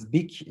 This is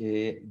big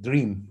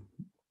dream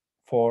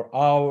for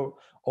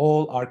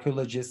all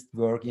archaeologists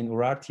work in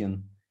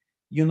Urartian.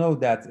 You know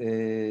that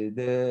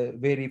the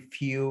very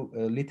few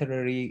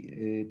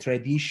literary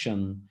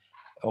tradition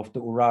of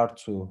the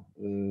Urartu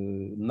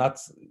not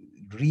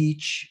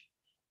reach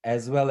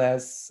as well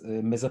as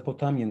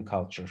Mesopotamian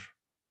culture.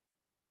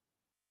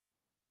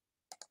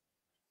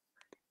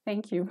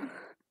 Thank you.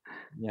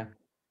 Yeah.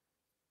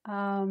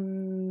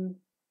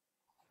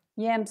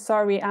 Yeah, I'm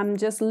sorry. I'm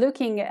just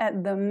looking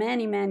at the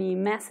many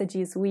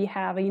messages we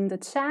have in the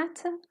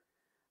chat.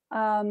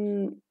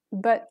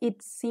 But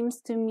it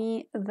seems to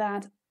me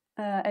that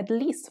at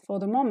least for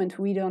the moment,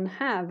 we don't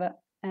have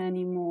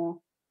any more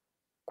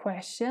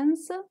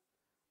questions.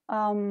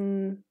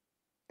 No,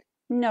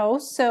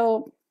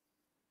 so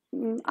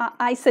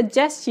I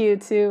suggest you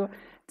to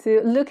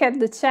look at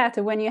the chat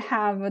when you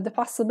have the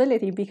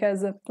possibility,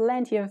 because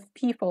plenty of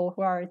people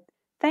who are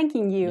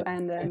thanking you. Yeah.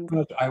 And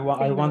I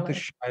want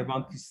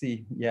to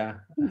see. Yeah.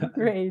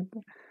 Great.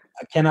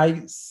 Can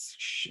I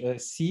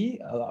see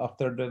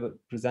after the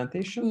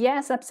presentation?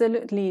 Yes,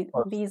 absolutely.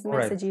 These All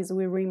messages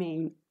will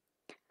remain.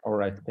 All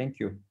right, thank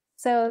you.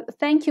 So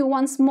thank you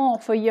once more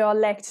for your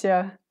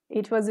lecture.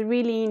 It was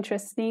really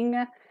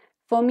interesting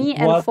for me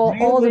and for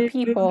all the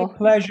people. Really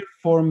pleasure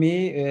for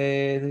me,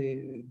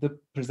 the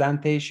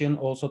presentation,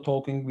 also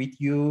talking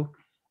with you.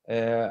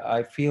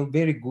 I feel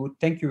very good.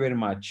 Thank you very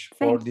much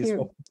for this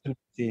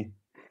opportunity.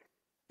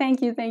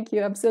 Thank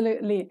you,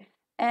 absolutely.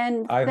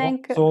 And I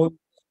hope so.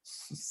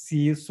 See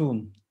you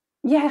soon.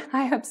 Yeah,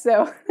 I hope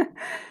so.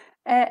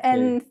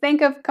 And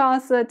thank, of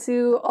course,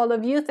 to all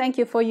of you. Thank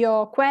you for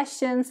your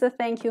questions.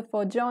 Thank you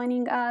for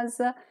joining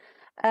us.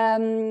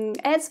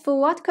 As for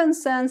what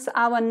concerns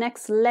our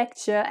next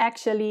lecture,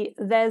 actually,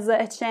 there's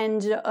a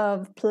change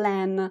of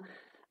plan.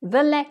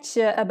 The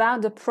lecture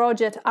about the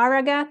project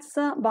Aragats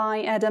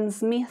by Adam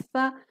Smith,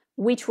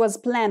 which was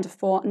planned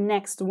for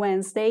next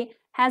Wednesday,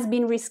 has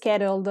been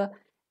rescheduled.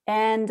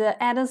 And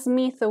Adam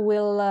Smith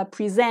will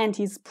present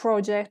his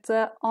project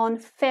on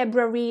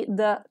February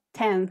the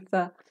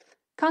 10th.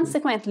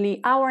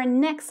 Consequently, our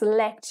next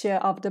lecture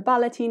of the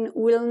bulletin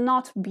will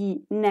not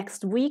be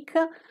next week,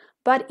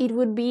 but it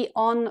would be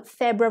on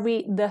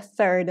February the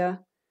 3rd,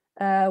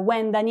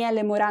 when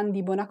Daniele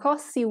Morandi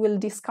Bonacossi will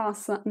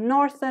discuss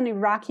northern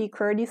Iraqi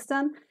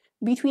Kurdistan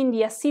between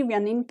the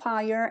Assyrian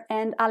Empire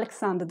and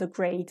Alexander the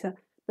Great,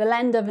 the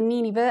land of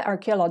Nineveh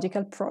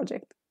archaeological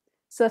project.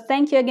 So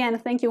thank you again.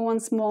 Thank you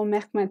once more,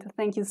 Mehmet.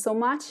 Thank you so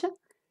much.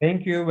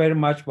 Thank you very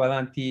much,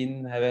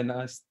 Valentin. Have a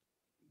nice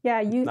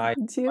night.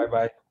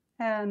 Bye-bye.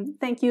 And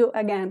thank you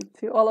again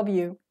to all of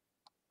you.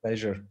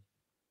 Pleasure.